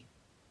way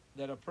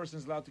that a person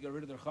is allowed to get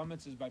rid of their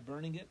chametz is by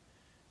burning it.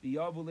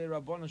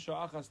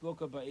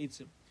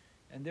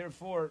 And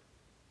therefore,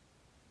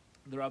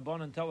 the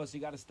Rabbanan tell us you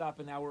got to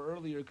stop an hour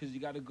earlier because you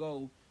got to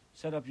go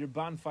set up your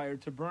bonfire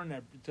to burn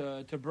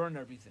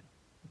everything.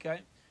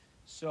 Okay,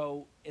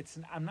 so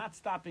I'm not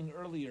stopping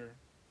earlier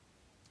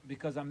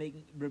because Rabbi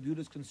Yehuda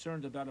is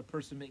concerned about a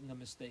person making a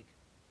mistake.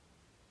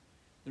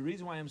 The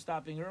reason why I'm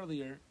stopping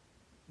earlier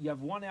you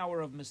have 1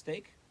 hour of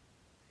mistake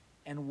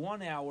and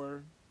 1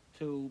 hour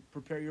to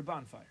prepare your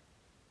bonfire.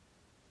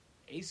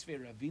 Esvei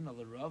Ravina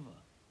l'Rava.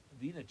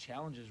 Ravina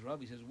challenges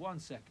Rav. He says, 1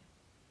 second.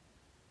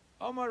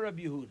 Omar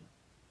Rabbi Yehuda.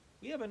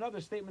 We have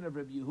another statement of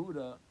Rabbi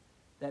Yehuda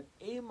that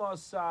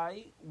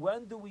Emasai,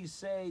 when do we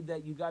say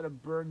that you got to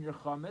burn your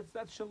chametz?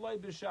 That's Shalai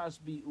B'Shas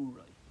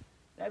Bi'urai.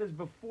 That is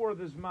before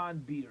the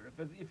Zman Bir.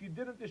 If you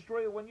didn't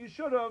destroy it when you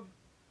should have,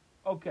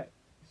 okay.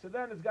 So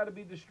then it's got to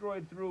be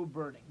destroyed through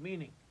burning.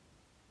 Meaning,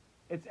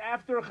 it's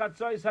after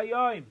Chatzos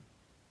Hayom,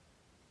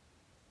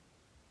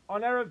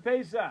 on Erev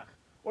Pesach,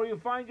 or you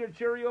find your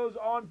Cheerios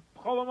on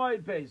Chol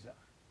Hamoed Pesach.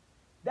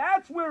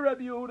 That's where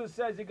Rabbi Yehuda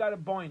says you got to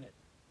boin it.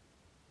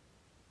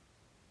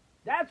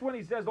 That's when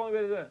he says the only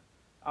way to do it.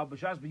 Al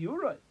b'shas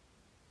b'yurei,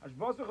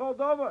 hashbos v'chol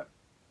dover.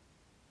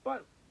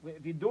 But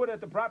if you do it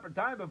at the proper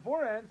time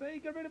beforehand, say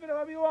you get rid of it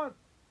however you want.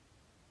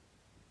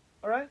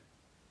 All right.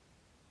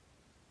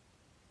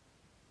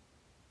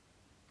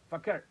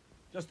 Fakir,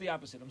 just the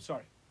opposite. I'm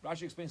sorry.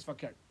 Rashi explains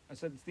fakir. I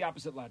said it's the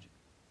opposite logic.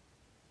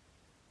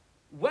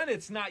 When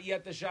it's not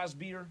yet the shas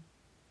bir,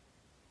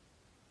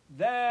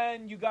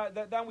 then you got.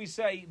 Then we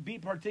say be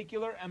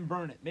particular and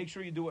burn it. Make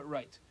sure you do it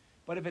right.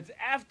 But if it's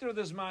after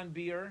the Zman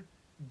Bir,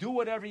 do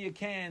whatever you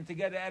can to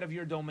get it out of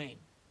your domain.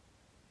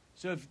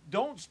 So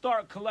don't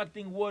start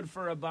collecting wood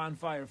for a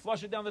bonfire.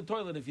 Flush it down the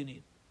toilet if you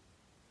need.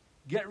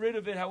 Get rid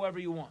of it however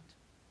you want.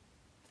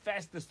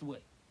 Fastest way.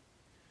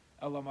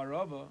 Elamar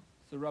Rava,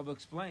 the Rava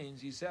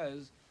explains, he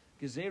says,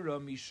 Gezerah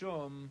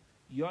mishum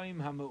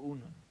yoim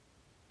hama'unan.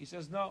 He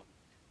says, no,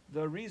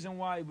 the reason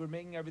why we're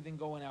making everything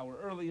go an hour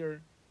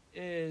earlier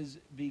is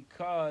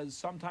because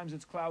sometimes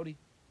it's cloudy.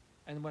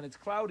 And when it's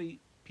cloudy,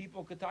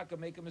 people could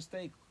make a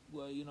mistake,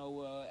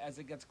 as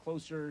it gets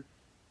closer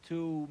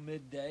to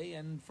midday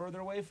and further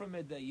away from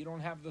midday. You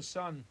don't have the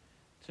sun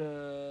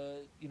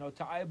to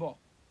eyeball.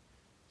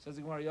 Says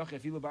the Gemara, so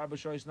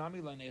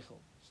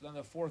then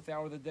the 4th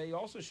hour of the day you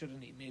also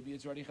shouldn't eat. Maybe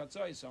it's already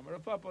chatzai, summer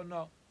of papa.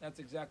 No, that's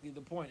exactly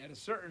the point. At a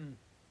certain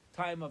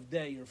time of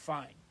day, you're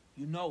fine.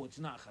 You know it's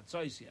not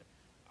chatzai yet.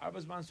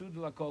 Arbas mansud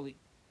lakoli.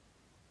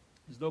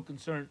 There's no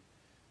concern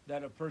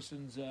that a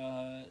person's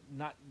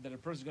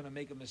going to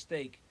make a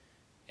mistake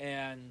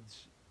and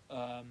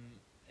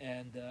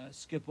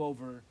skip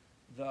over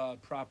the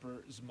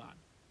proper zman.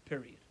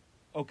 Period.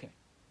 Okay.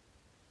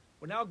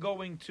 We're now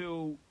going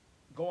to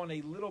go on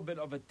a little bit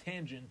of a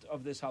tangent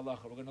of this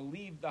halacha. We're going to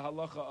leave the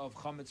halacha of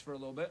chametz for a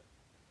little bit,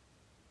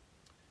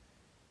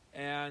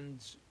 and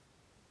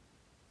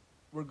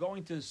we're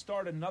going to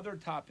start another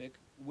topic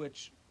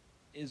which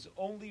is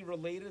only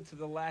related to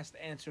the last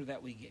answer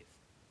that we gave.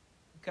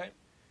 Okay?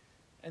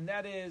 And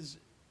that is,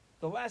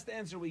 the last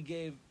answer we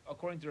gave,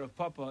 according to Rav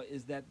Papa,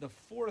 is that the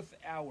 4th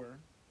hour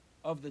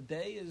of the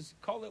day is,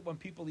 call it when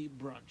people eat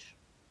brunch.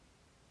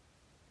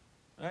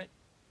 Right?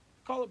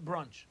 Call it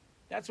brunch.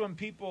 That's when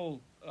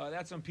people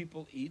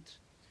eat.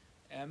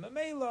 And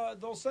Mamela,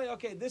 they'll say,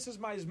 okay, this is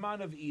my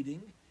zman of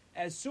eating.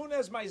 As soon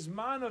as my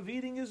zman of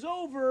eating is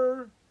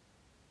over,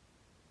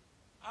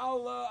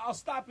 I'll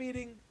stop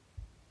eating.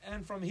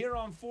 And from here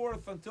on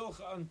forth until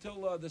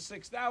the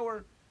 6th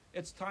hour,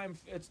 it's time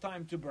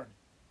to burn it.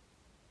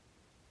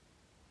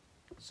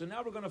 So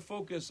now we're going to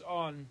focus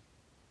on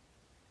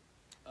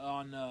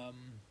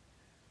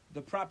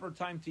the proper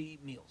time to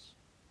eat meals.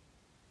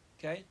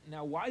 Okay?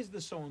 Now, why is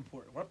this so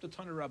important? We're up to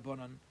Tanur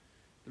Rabbanan.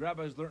 The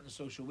rabbis learned in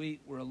social week.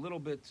 We're a little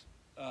bit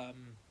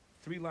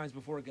 3 lines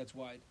before it gets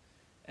wide.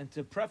 And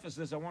to preface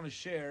this, I want to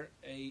share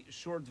a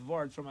short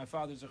vart from my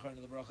father, Zechariah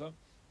Lebracha.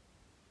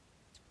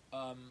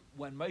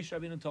 When Moshe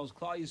Rabbeinu tells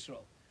Klal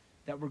Yisrael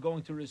that we're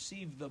going to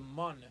receive the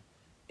man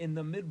in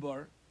the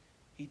midbar,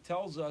 he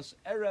tells us,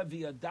 Erev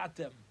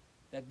yadatem,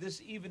 that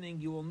this evening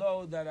you will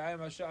know that I am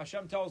Hashem.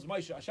 Hashem tells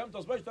Moshe to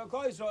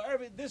Klal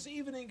Yisrael, this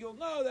evening you'll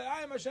know that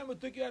I am Hashem who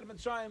took you out of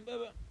Mitzrayim.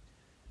 What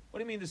do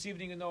you mean this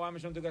evening you know I'm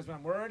Hashem who took you out of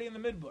Mitzrayim? We're already in the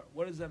midbar.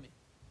 What does that mean?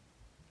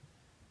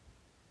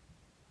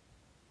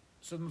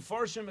 So the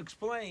Mefarshim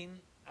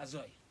explain,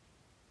 Azoi.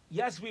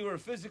 Yes, we were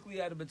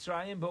physically out of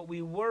Mitzrayim, but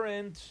we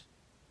weren't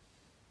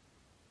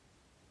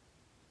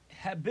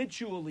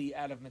habitually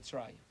out of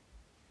Mitzrayim.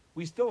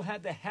 We still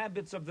had the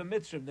habits of the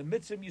Mitzrim. The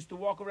Mitzrim used to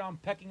walk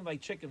around pecking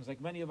like chickens, like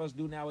many of us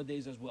do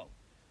nowadays as well.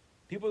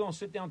 People don't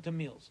sit down to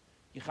meals.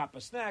 You chop a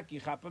snack, you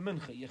chop a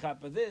mincha, you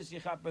chop a this, you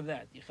chop a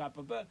that, you chop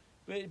a...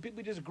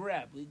 People just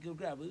grab. We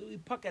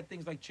puck at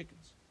things like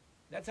chickens.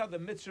 That's how the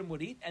Mitzrim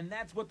would eat, and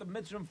that's what the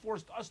Mitzrim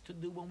forced us to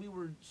do when we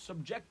were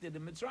subjected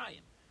in Mitzrayim.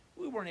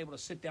 We weren't able to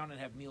sit down and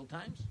have meal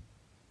times.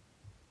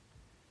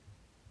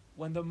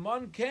 When the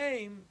man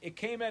came, it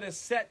came at a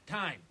set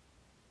time.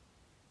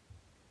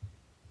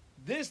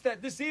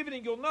 This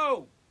evening you'll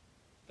know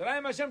that I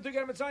am Hashem took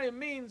out of Mitzrayim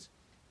means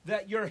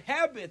that your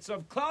habits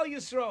of Klal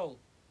Yisrael,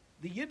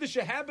 the Yiddish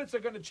habits are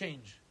going to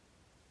change.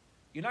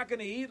 You're not going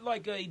to eat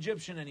like an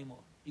Egyptian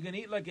anymore. You're going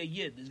to eat like a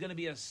Yid. There's going to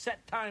be a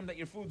set time that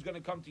your food's going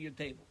to come to your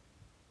table.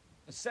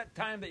 A set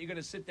time that you're going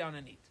to sit down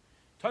and eat.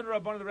 Tanur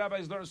Rabbanan, the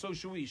rabbis learn so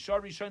shui.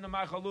 Shari Shayna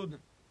Maichal Ludin.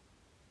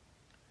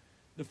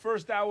 The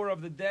first hour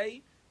of the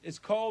day is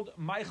called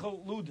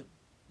Maichal Ludin.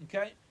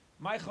 Okay?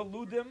 My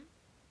chaludim,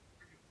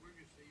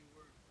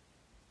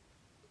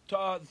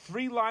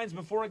 3 lines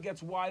before it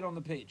gets wide on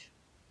the page,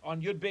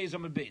 on Yud Beis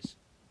Amud Beis.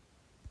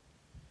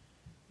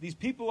 These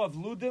people of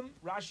Ludim,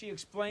 Rashi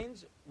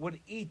explains, would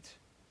eat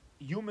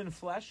human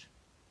flesh,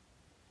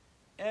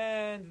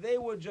 and they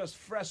would just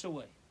fresh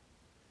away.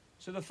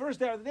 So the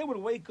first hour, they would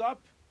wake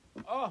up,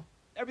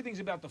 everything's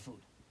about the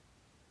food.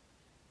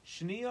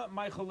 Shnia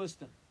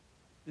Michaelistim.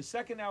 The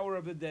second hour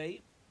of the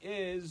day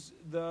is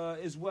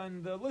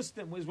when the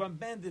listim, is when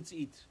bandits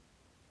eat.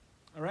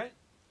 All right?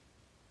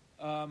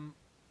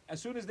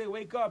 As soon as they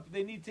wake up,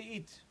 they need to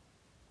eat.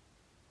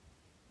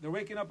 They're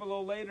waking up a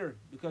little later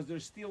because they're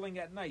stealing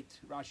at night,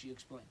 Rashi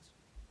explains.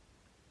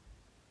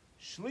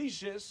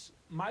 Shlishis,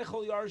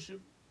 Michael Yarshim.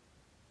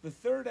 The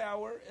third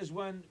hour is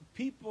when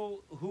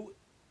people who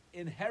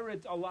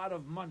inherit a lot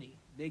of money,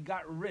 they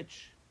got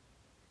rich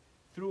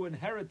through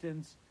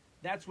inheritance,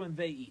 that's when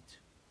they eat.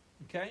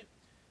 Okay?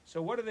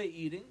 So what are they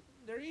eating?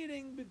 They're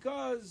eating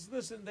because,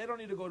 listen, they don't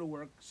need to go to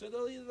work, so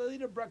they'll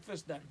eat a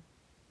breakfast then.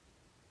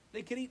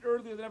 They can eat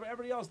earlier than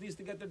everybody else needs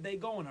to get their day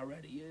going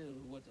already.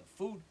 What's the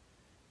food?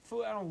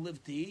 Food, I don't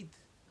live to eat.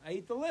 I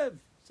eat to live.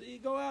 So you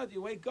go out,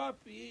 you wake up,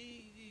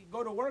 you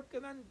go to work,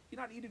 and then you're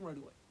not eating right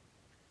away.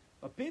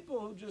 But people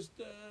who just,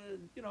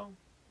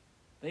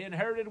 they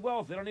inherited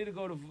wealth. They don't need to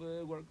go to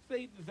work.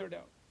 They eat the third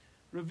hour.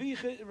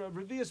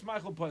 Revius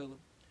Michael Poilim.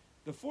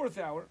 The fourth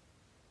hour,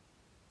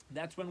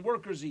 that's when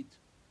workers eat.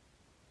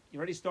 You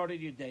already started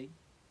your day.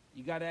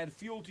 You got to add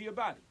fuel to your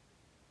body.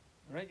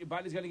 All right? Your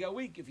body's going to get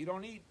weak if you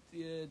don't eat,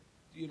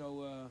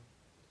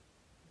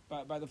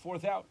 by the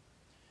fourth hour.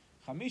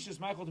 Chamishas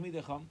Michael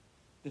Tamidacham.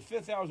 The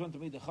fifth hour is when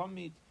Tamidacham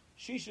meet.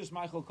 Shishas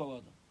Michael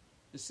Kolodam.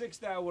 The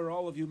sixth hour,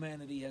 all of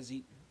humanity has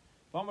eaten.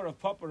 Vamar of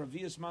Papa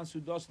Ravius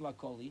Mansudos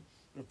Lakoli.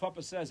 Rav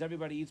Papa says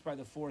everybody eats by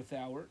the fourth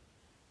hour.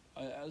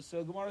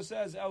 So Gemara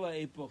says Ella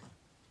Epuch.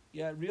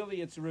 Yeah,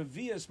 really, it's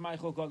Ravius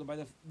Michael Kolodam.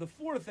 By the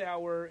fourth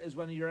hour is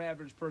when your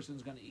average person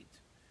is going to eat.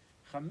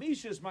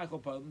 Chamishas Michael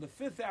Kolodam. The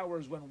fifth hour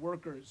is when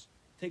workers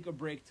take a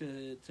break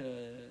to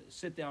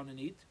sit down and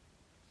eat.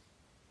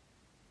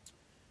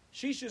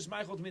 Shishas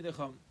Michael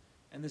Tamidacham.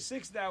 And the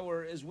sixth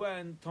hour is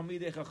when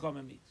Talmidei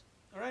Chachamim eat.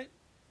 All right?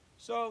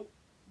 So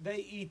they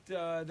eat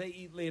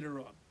later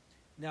on.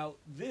 Now,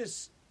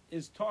 this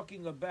is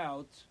talking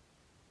about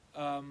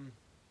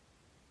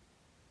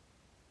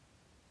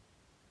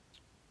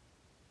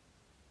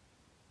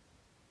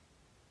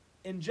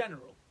in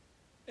general.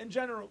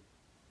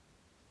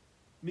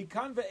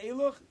 Mikan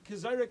ve'eluch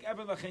kizayrik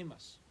eben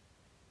lachemas.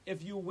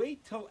 If you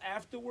wait till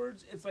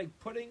afterwards, it's like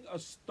putting a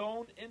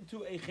stone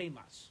into a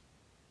chemas.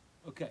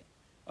 Okay.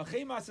 A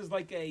chemas is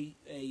like a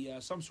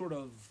some sort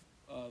of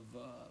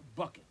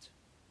bucket.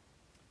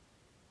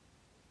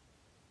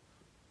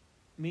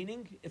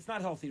 Meaning, it's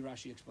not healthy,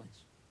 Rashi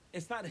explains.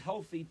 It's not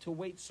healthy to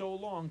wait so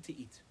long to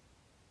eat.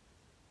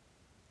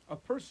 A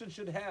person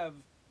should have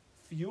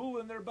fuel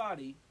in their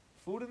body,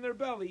 food in their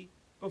belly,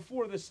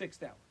 before the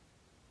sixth hour.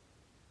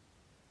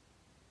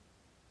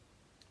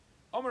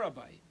 Amar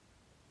Abai,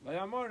 the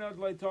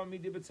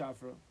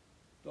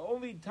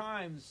only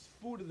times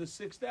food of the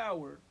sixth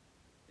hour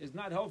is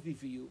not healthy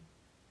for you,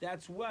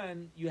 that's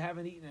when you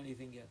haven't eaten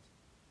anything yet.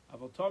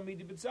 But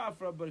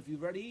if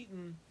you've already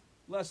eaten,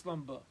 less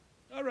lamba.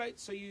 All right,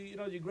 so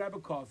you grab a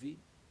coffee,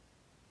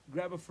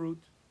 grab a fruit,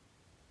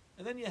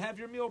 and then you have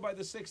your meal by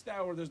the sixth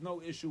hour. There's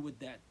no issue with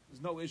that.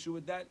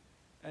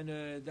 And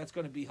that's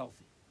going to be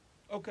healthy.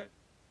 Okay.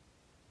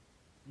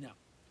 Now,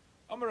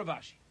 Amar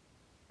Ravashi.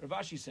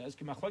 Ravashi says,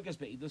 the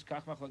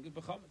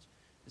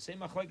same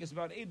machlokes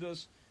about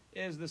edus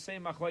is the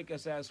same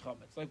machlokes as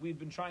chametz. Like we've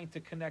been trying to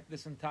connect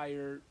this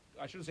entire,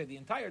 I shouldn't say the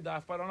entire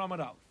daf, but on Amud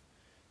Aleph.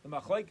 The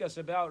machlokes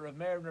about Rav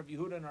Meir and Rav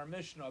Yehuda and our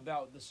Mishnah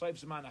about the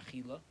Seif Zman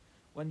Achila,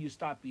 when you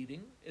stop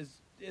eating,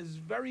 is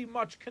very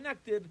much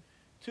connected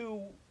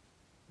to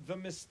the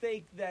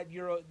mistake that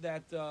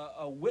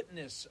a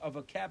witness of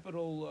a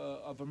capital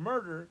of a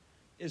murder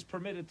is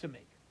permitted to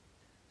make.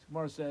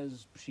 Gemara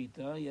says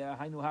Pshita,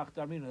 Hainu Hach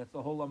Darminu. That's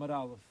the whole Amud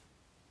Aleph.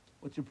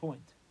 What's your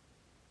point?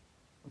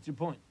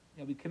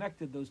 Yeah, we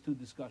connected those two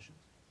discussions.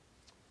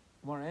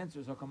 Gemara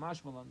answers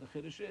Hakamashmalan. The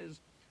Chiddush is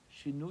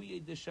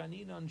Shinuye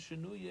Deshaninan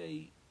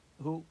Shinuye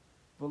Hu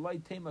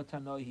V'lai Tema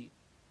Tanohi.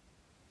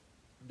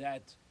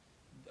 That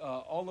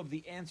all of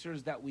the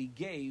answers that we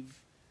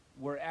gave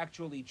were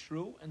actually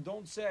true, and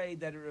don't say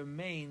that it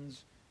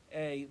remains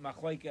a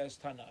machlekes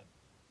Tanaim.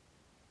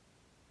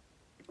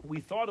 We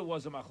thought it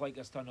was a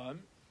machlekes Tanaim.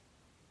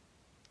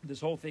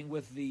 This whole thing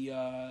with the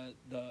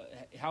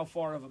how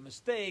far of a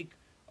mistake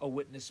a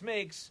witness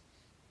makes,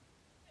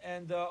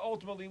 and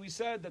ultimately we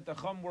said that the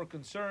Chum were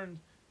concerned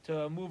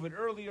to move it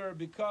earlier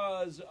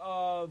because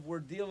we're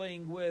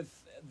dealing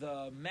with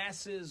the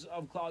masses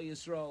of Klal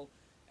Yisrael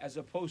as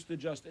opposed to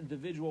just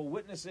individual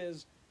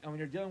witnesses. And when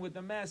you're dealing with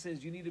the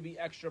masses, you need to be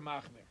extra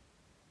machmir.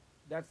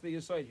 That's the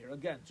yesod here.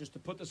 Again, just to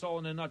put this all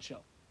in a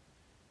nutshell.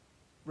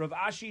 Rav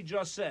Ashi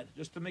just said,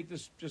 just to make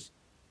this just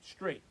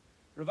straight,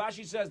 Rav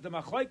Ashi says the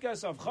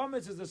machlekes of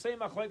chametz is the same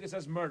machlekes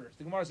as murders.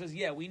 The Gemara says,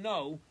 yeah, we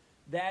know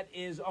that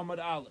is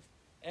Amud Aleph.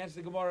 Answer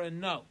the Gemara,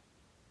 no.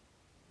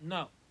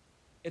 No.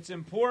 It's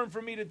important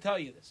for me to tell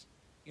you this.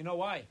 You know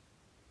why?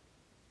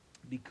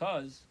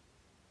 Because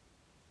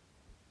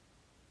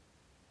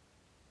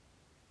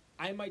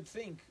I might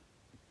think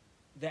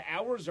the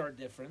hours are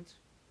different.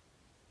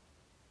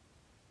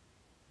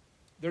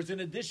 There's an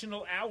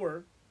additional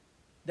hour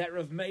that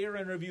Rav Meir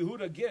and Rav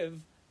Yehuda give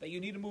that you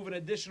need to move an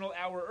additional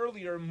hour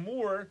earlier,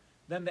 more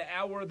than the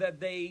hour that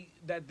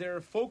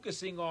they're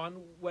focusing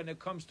on when it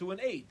comes to an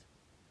aid.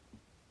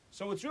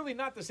 So it's really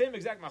not the same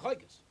exact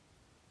machlokes.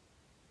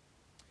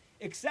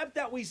 Except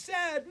that we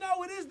said,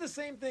 no, it is the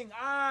same thing.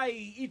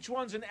 Each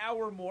one's an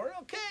hour more.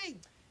 Okay,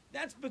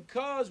 that's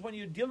because when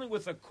you're dealing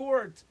with a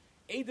court,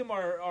 Eidim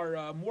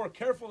are more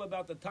careful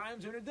about the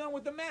times. When you're dealing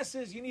with the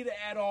masses, you need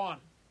to add on.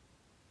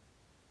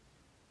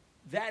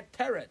 That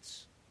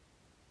teretz,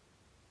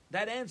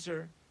 that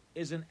answer,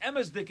 is an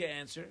emezdika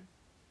answer,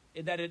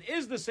 in that it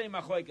is the same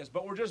machlokes,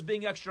 but we're just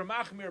being extra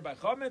machmir by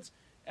chametz,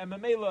 and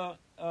memela,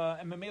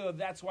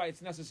 that's why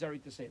it's necessary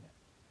to say that.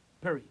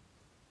 Period.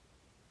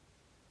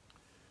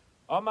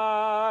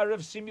 Amar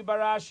Rav Shimi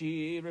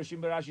Barashi, Rav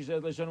Shimi Barashi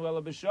says, Leshanu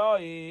ela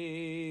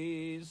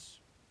b'shois.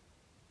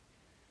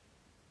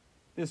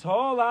 This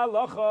whole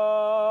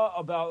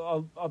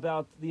halacha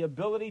about the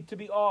ability to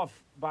be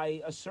off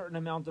by a certain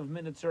amount of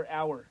minutes or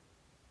hour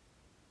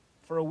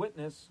for a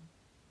witness,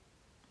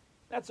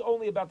 that's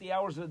only about the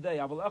hours of the day.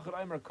 If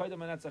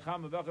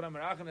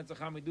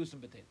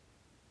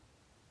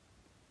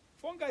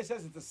one guy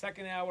says it's the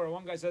second hour,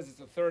 one guy says it's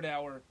the third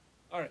hour,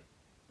 all right.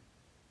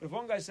 But if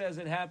one guy says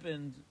it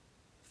happened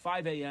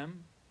 5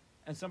 a.m.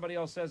 and somebody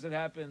else says it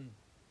happened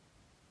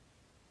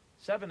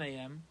 7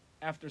 a.m.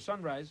 after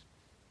sunrise,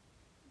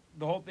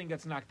 the whole thing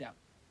gets knocked out.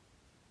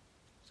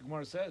 So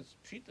Gemara says,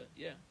 Pshita,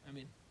 yeah. I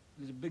mean,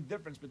 there's a big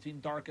difference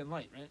between dark and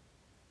light, right?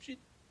 Pshita.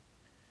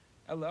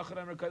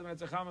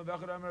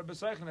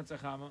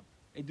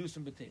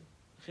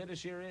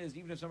 Chiddush here is,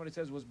 even if somebody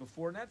says it was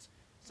before Netz,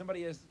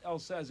 somebody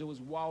else says it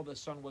was while the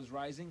sun was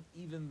rising,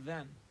 even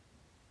then,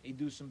 a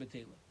dusum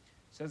betela.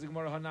 Says the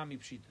Gemara, Hanami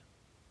Pshita.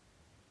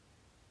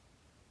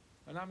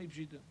 Hanami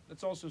Pshita.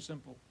 That's also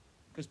simple.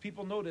 Because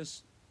people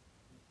notice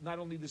not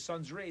only the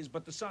sun's rays,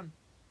 but the sun.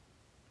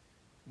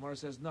 Gemara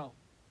says, no,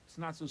 it's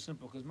not so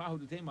simple. Because Mahu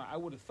Detema, I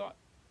would have thought,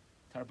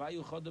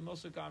 Tarbayu Chodem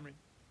Osek Amri.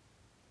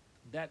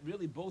 That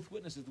really both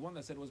witnesses, the one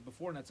that said it was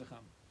before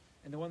Netzachama,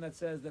 and the one that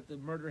says that the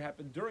murder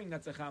happened during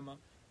Netzachama,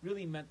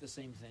 really meant the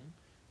same thing.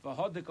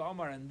 Vahadik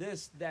Omar, and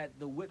this that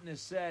the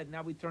witness said,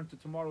 now we turn to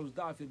tomorrow's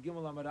daf, Yud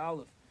Gimel Amud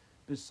Aleph,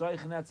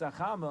 B'Soich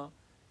Netzachama,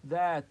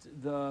 that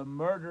the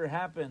murder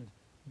happened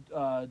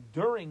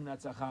during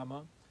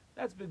Netzachama,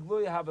 that's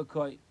B'Gluya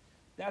Habakoi.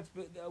 That's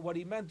what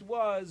he meant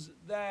was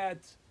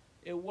that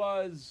it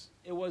was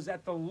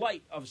at the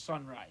light of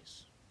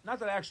sunrise. Not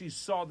that I actually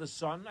saw the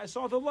sun, I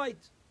saw the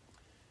light.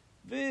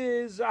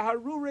 He saw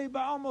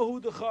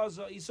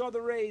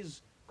the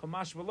rays.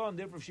 Kamash Malon,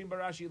 therefore Shim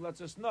Barashi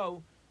lets us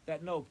know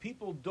that no,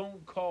 people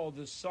don't call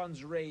the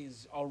sun's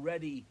rays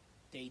already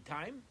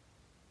daytime,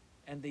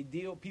 and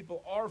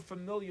people are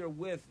familiar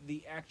with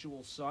the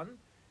actual sun,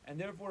 and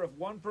therefore if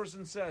one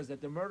person says that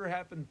the murder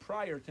happened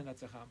prior to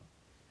Netzachama,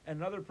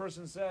 and another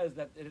person says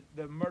that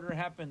the murder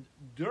happened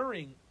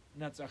during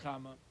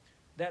Netzachama,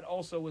 that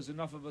also is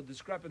enough of a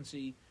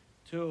discrepancy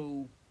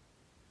to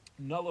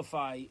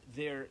nullify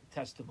their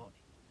testimony.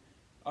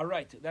 All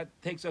right, that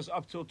takes us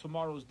up till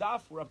tomorrow's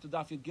daf. We're up to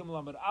daf Yud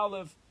Gimel Amud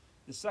Aleph,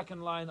 the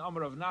second line,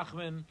 Amar of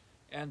Nachman,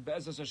 and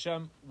Be'ezus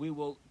Hashem, we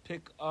will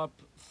pick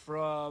up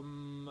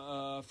from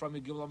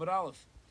Yud Gimel Amud Aleph.